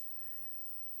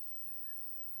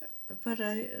but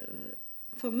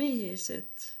for me is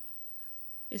it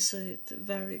is it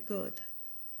very good,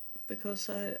 because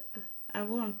I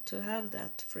want to have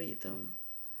that freedom,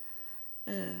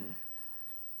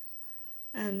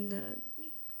 and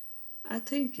I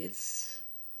think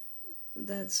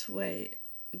that's way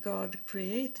God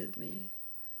created me,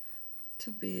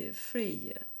 to be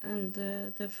free. And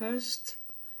the first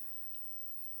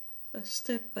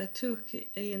step I took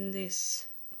in this,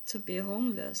 to be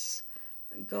homeless,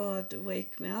 God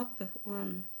wake me up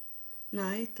one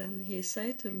night and he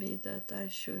said to me that I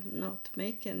should not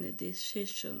make any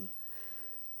decision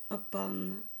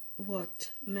upon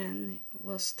what man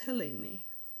was telling me.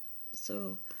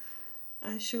 So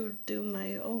I should do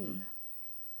my own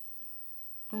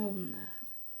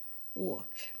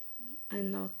walk,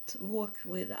 and not walk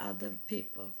with other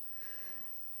people.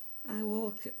 I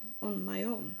walk on my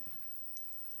own,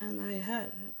 and I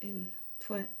have in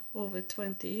over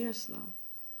 20 years now.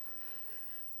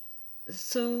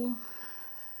 So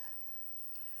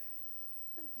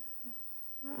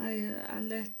I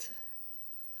let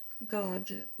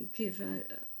God give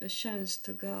a chance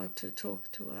to God to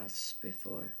talk to us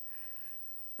before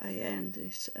I end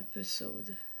this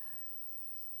episode.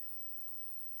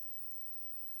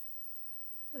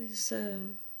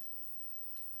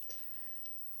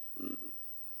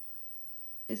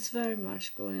 It's very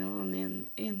much going on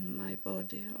in my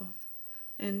body of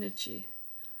energy,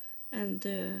 and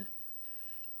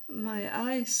my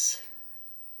eyes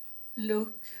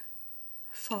look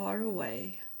far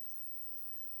away.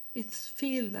 It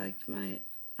feels like my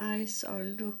eyes are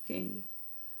looking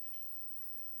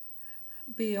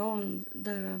beyond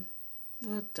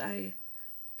what I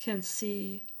can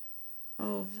see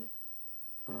of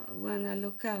when I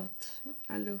look out.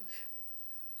 I look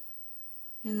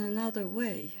in another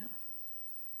way,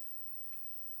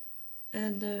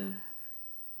 and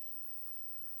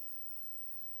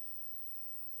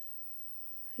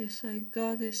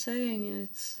God is saying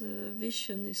its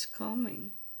vision is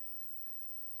coming.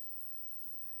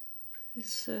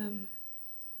 It's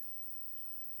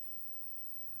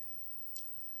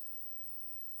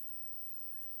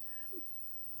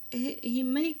he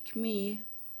make me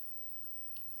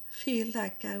feel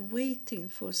like I'm waiting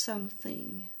for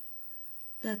something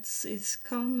that is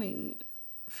coming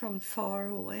from far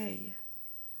away.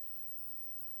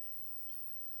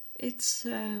 It's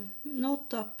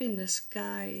not up in the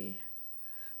sky.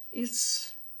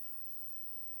 It's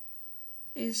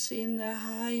in the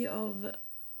high of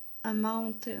a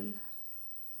mountain.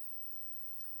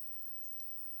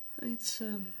 It's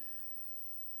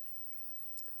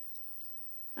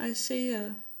I see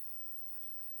a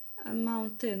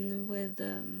mountain with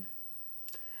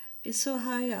it's so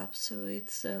high up, so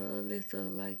it's a little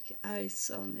like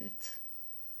ice on it.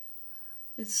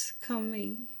 It's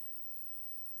coming,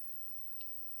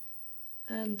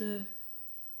 and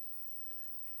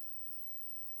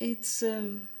it's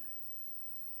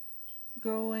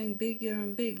growing bigger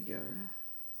and bigger,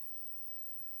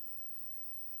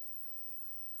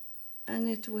 and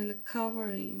it will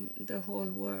covering the whole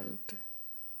world.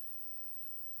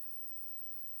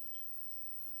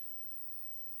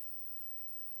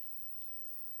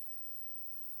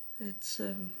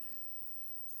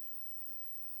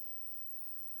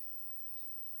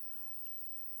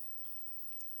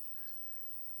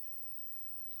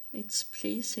 It's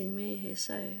pleasing me, he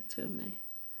said to me.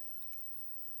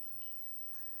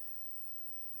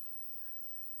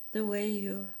 The way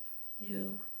you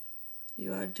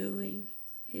are doing,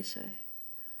 he said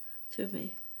to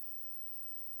me.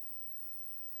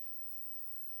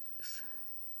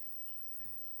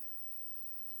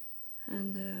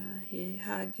 And he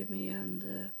hugged me,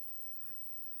 and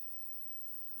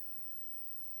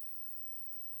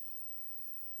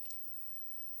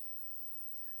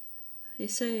he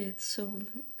said it's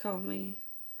soon coming,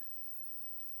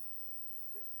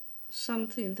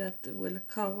 something that will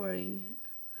covering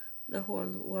the whole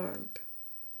world.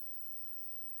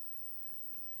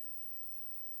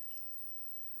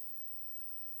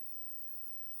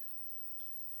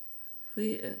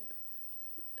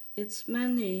 It's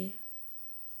many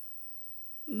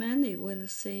will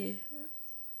see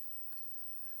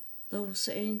those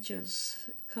angels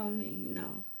coming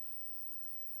now.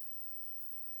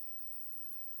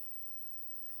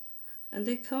 And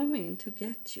they're coming to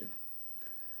get you.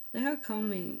 They are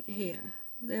coming here.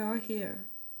 They are here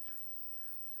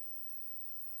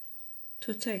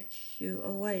to take you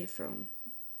away from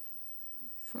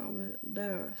the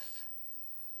earth.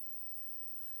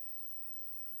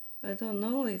 I don't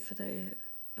know if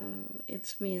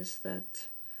it means that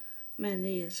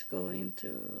many is going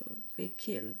to be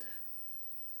killed.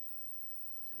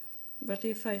 But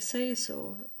if I say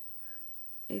so,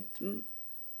 it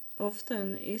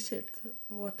often is it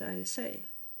what I say.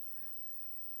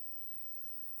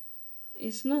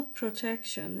 It's not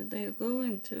protection. They're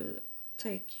going to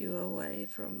take you away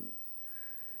from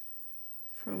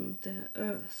the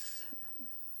earth.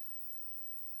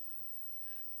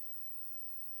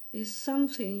 It's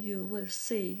something you will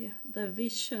see. The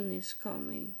vision is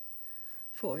coming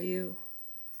for you.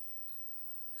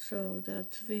 So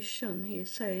that vision, he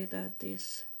say, that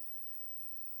is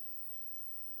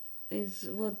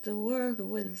what the world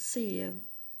will see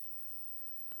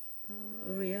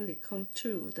really come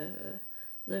true.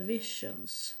 The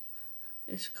visions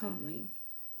is coming.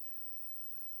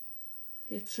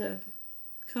 It's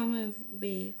coming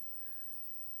be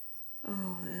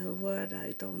a word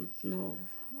I don't know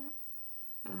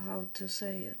how to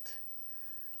say it.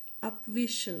 Up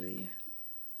visually,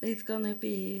 it's gonna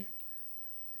be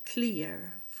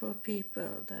clear for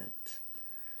people that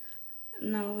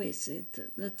now is it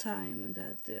the time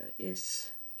that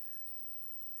is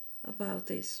about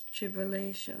this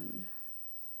tribulation.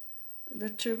 The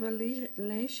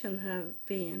tribulation have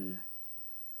been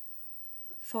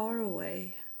far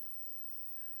away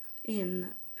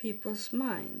in people's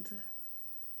mind,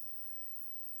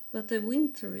 but the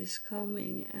winter is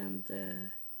coming, and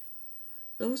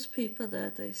those people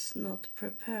that is not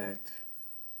prepared,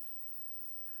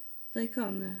 they're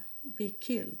gonna be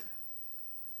killed.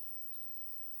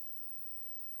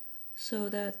 So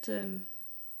that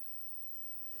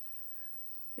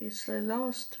it's the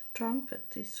last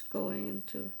trumpet is going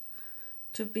to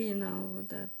be now,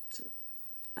 that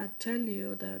I tell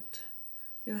you that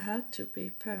you have to be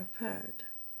prepared.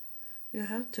 You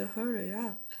have to hurry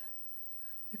up,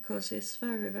 because it's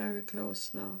very, very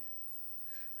close now.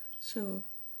 So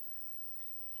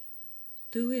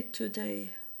do it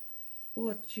today,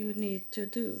 what you need to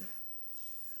do,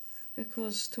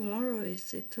 because tomorrow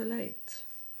is it too late.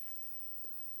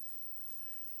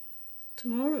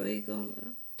 Tomorrow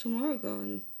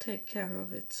going to take care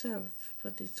of itself,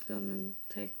 but it's going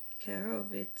to take care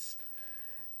of its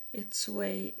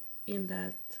way in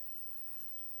that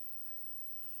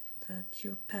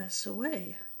you pass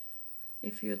away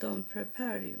if you don't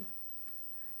prepare you.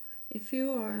 If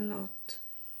you are not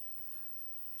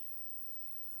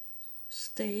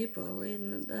stable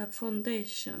in the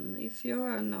foundation, if you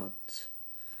are not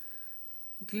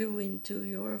gluing to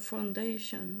your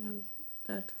foundation,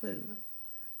 that will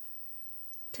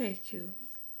take you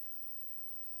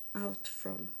out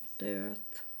from the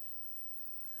earth.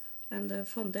 And the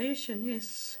foundation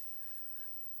is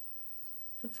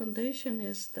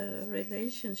the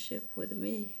relationship with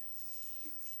me.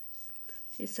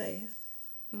 He say,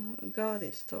 God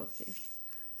is talking.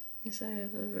 He say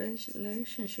the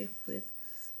relationship with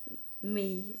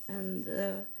me, and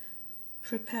the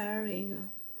preparing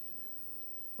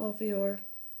of your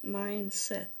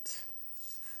mindset.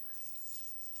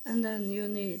 And then you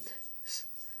need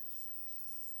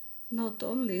not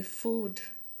only food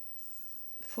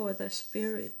for the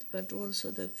spirit, but also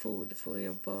the food for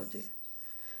your body.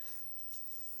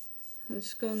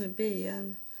 It's going to be,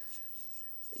 and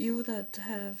you that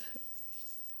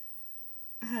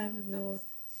have no,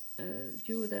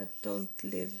 you that don't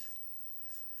live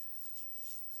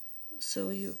so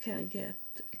you can get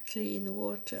clean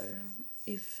water,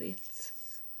 if it's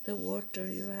the water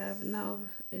you have now,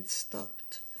 it's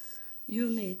stopped. You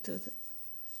need to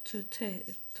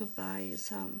buy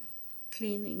some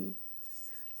cleaning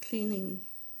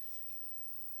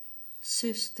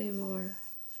system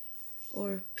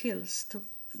or pills to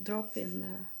drop in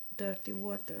the dirty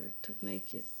water to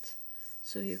make it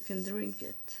so you can drink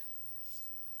it.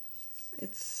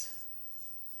 It's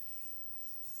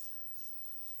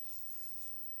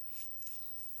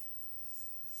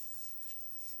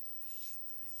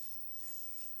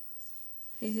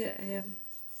he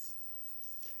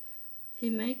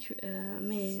make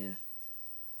me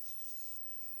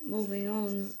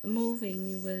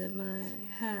moving with my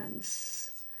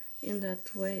hands in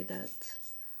that way, that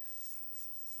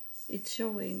it's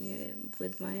showing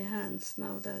with my hands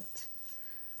now that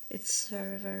it's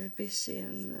very, very busy,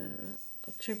 and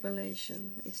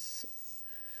tribulation is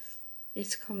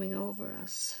coming over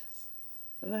us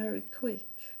very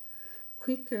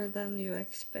quicker than you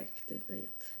expected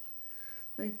it.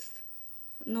 It's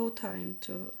no time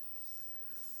to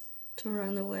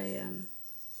run away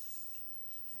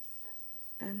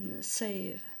and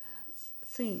save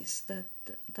things that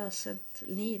doesn't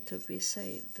need to be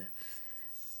saved.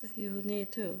 You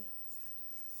need to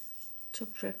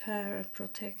prepare and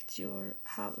protect your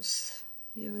house.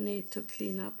 You need to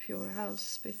clean up your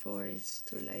house before it's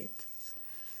too late.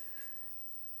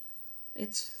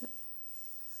 It's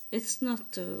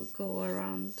not to go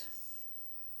around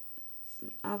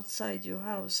outside your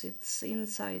house, it's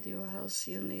inside your house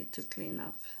you need to clean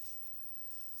up.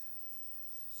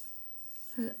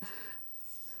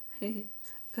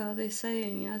 God is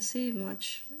saying, I see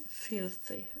much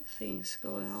filthy things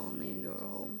going on in your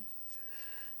home.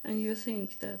 And you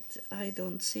think that I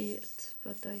don't see it,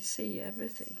 but I see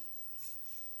everything.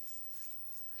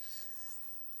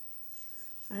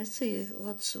 I see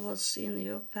what's in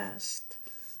your past.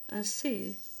 I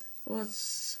see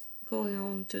what's going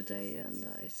on today, and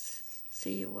I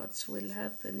see what will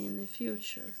happen in the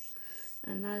future.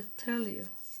 And I tell you,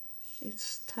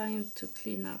 it's time to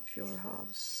clean up your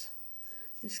house.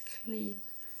 It's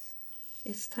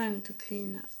time to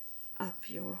clean up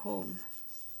your home.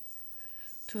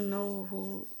 To know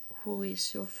who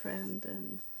is your friend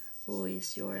and who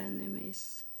is your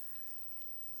enemies.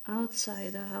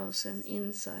 Outside the house and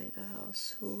inside the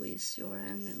house, who is your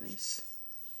enemies.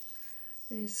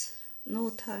 There's no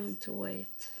time to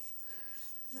wait.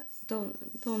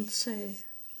 Don't say,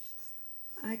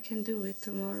 I can do it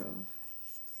tomorrow.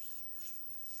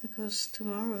 Because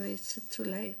tomorrow it's too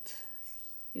late.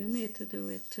 You need to do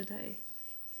it today.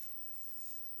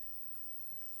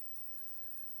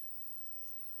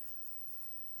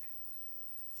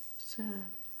 So,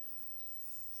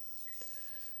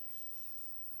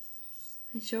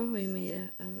 it's showing me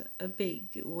a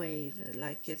big wave,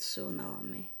 like a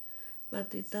tsunami.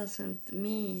 But it doesn't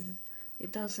need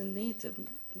to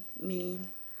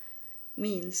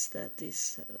means that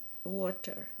it's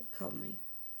water coming.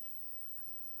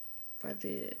 But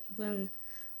when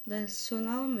the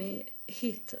tsunami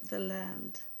hit the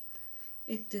land,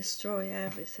 it destroyed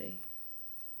everything.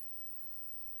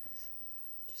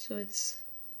 So it's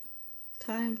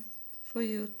time for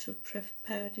you to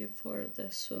prepare you for the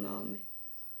tsunami.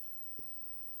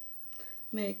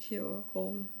 Make your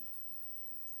home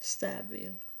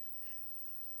stable.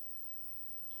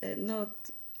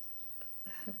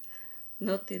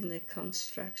 Not in the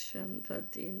construction,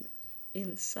 but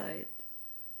inside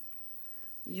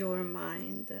your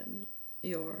mind and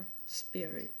your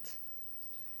spirit.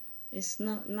 It's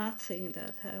nothing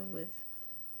that have with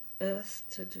earth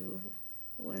to do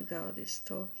when God is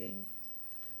talking.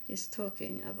 He's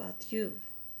talking about you.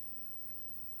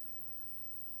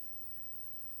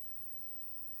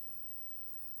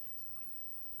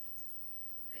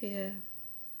 Here,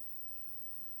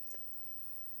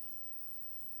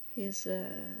 he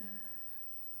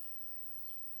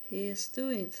is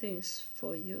doing things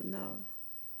for you now.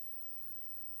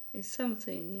 It's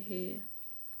something he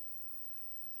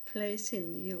placed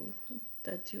in you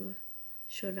that you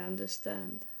should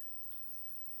understand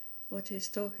what he's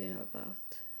talking about.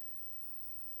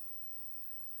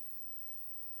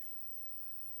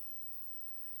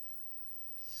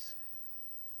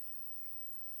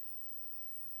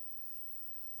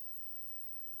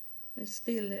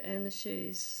 Still the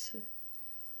energy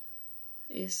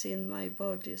is in my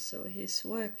body, so he's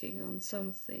working on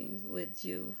something with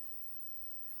you.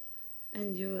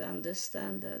 And you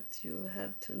understand that you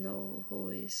have to know who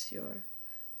is your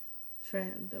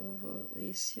friend or who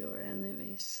is your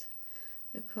enemies.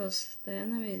 Because the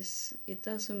enemies, it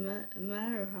doesn't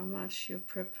matter how much you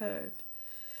prepared.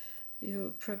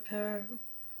 You prepare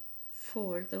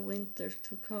for the winter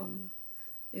to come.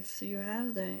 If you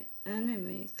have the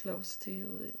enemy close to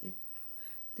you,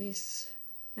 this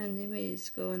enemy is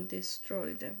going to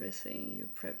destroy everything you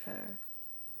prepare.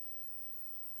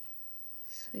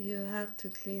 So you have to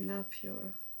clean up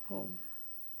your home.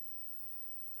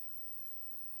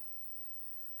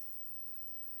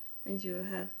 And you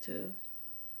have to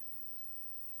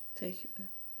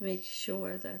make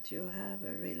sure that you have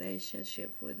a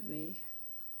relationship with me.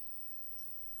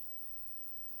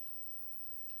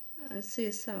 I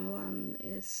see someone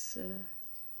is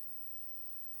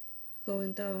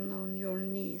going down on your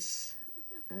knees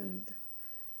and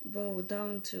bow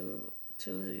down to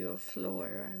your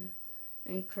floor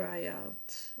and cry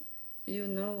out. You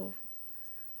know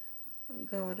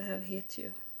God have hit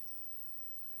you.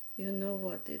 You know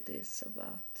what it is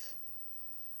about.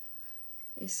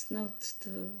 It's not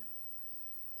to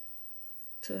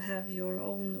have your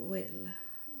own will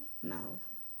now.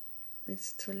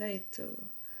 It's too late to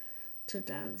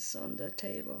dance on the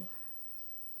table.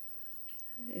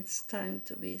 It's time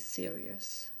to be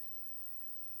serious.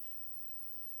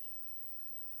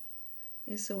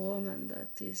 It's a woman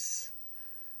that is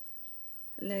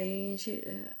laying,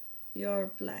 you're a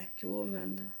black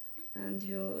woman, and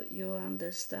you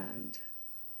understand.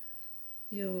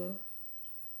 You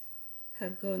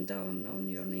have gone down on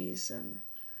your knees and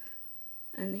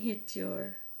hit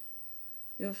your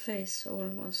face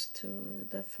almost to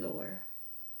the floor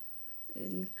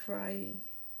in crying.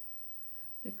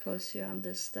 because you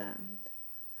understand,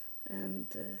 and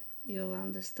you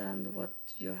understand what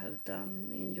you have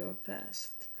done in your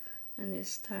past, and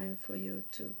it's time for you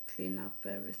to clean up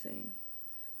everything.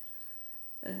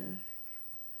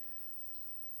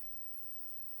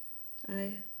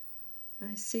 I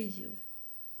see you.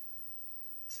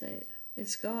 Say,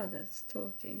 it's God that's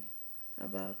talking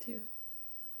about you.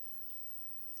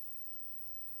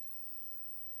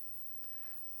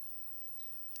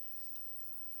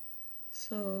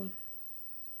 So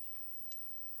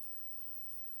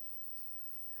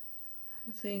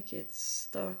I think it's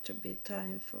start to be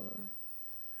time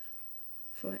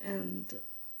for end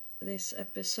this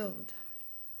episode.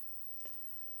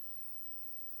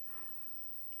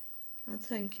 I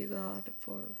thank you, God,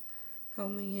 for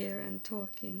coming here and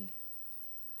talking.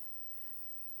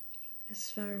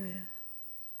 It's very,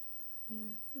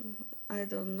 I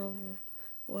don't know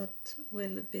what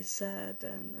will be said,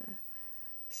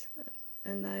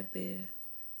 and I be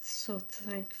so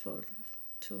thankful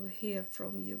to hear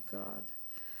from you, God,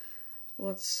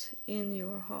 what's in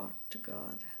your heart,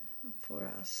 God, for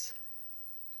us.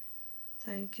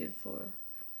 Thank you for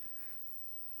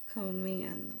coming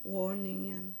and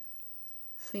warning and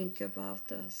think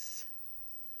about us.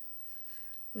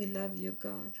 We love you,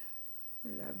 God.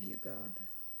 We love you, God.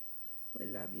 We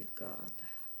love you, God.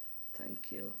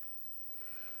 Thank you.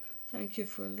 Thank you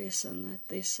for listening at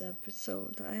this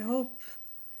episode. I hope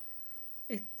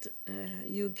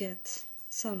you get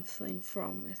something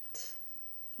from it.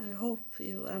 I hope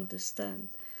you understand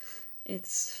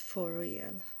it's for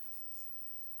real.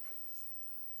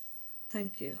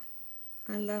 Thank you.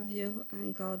 I love you,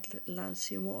 and God loves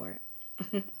you more.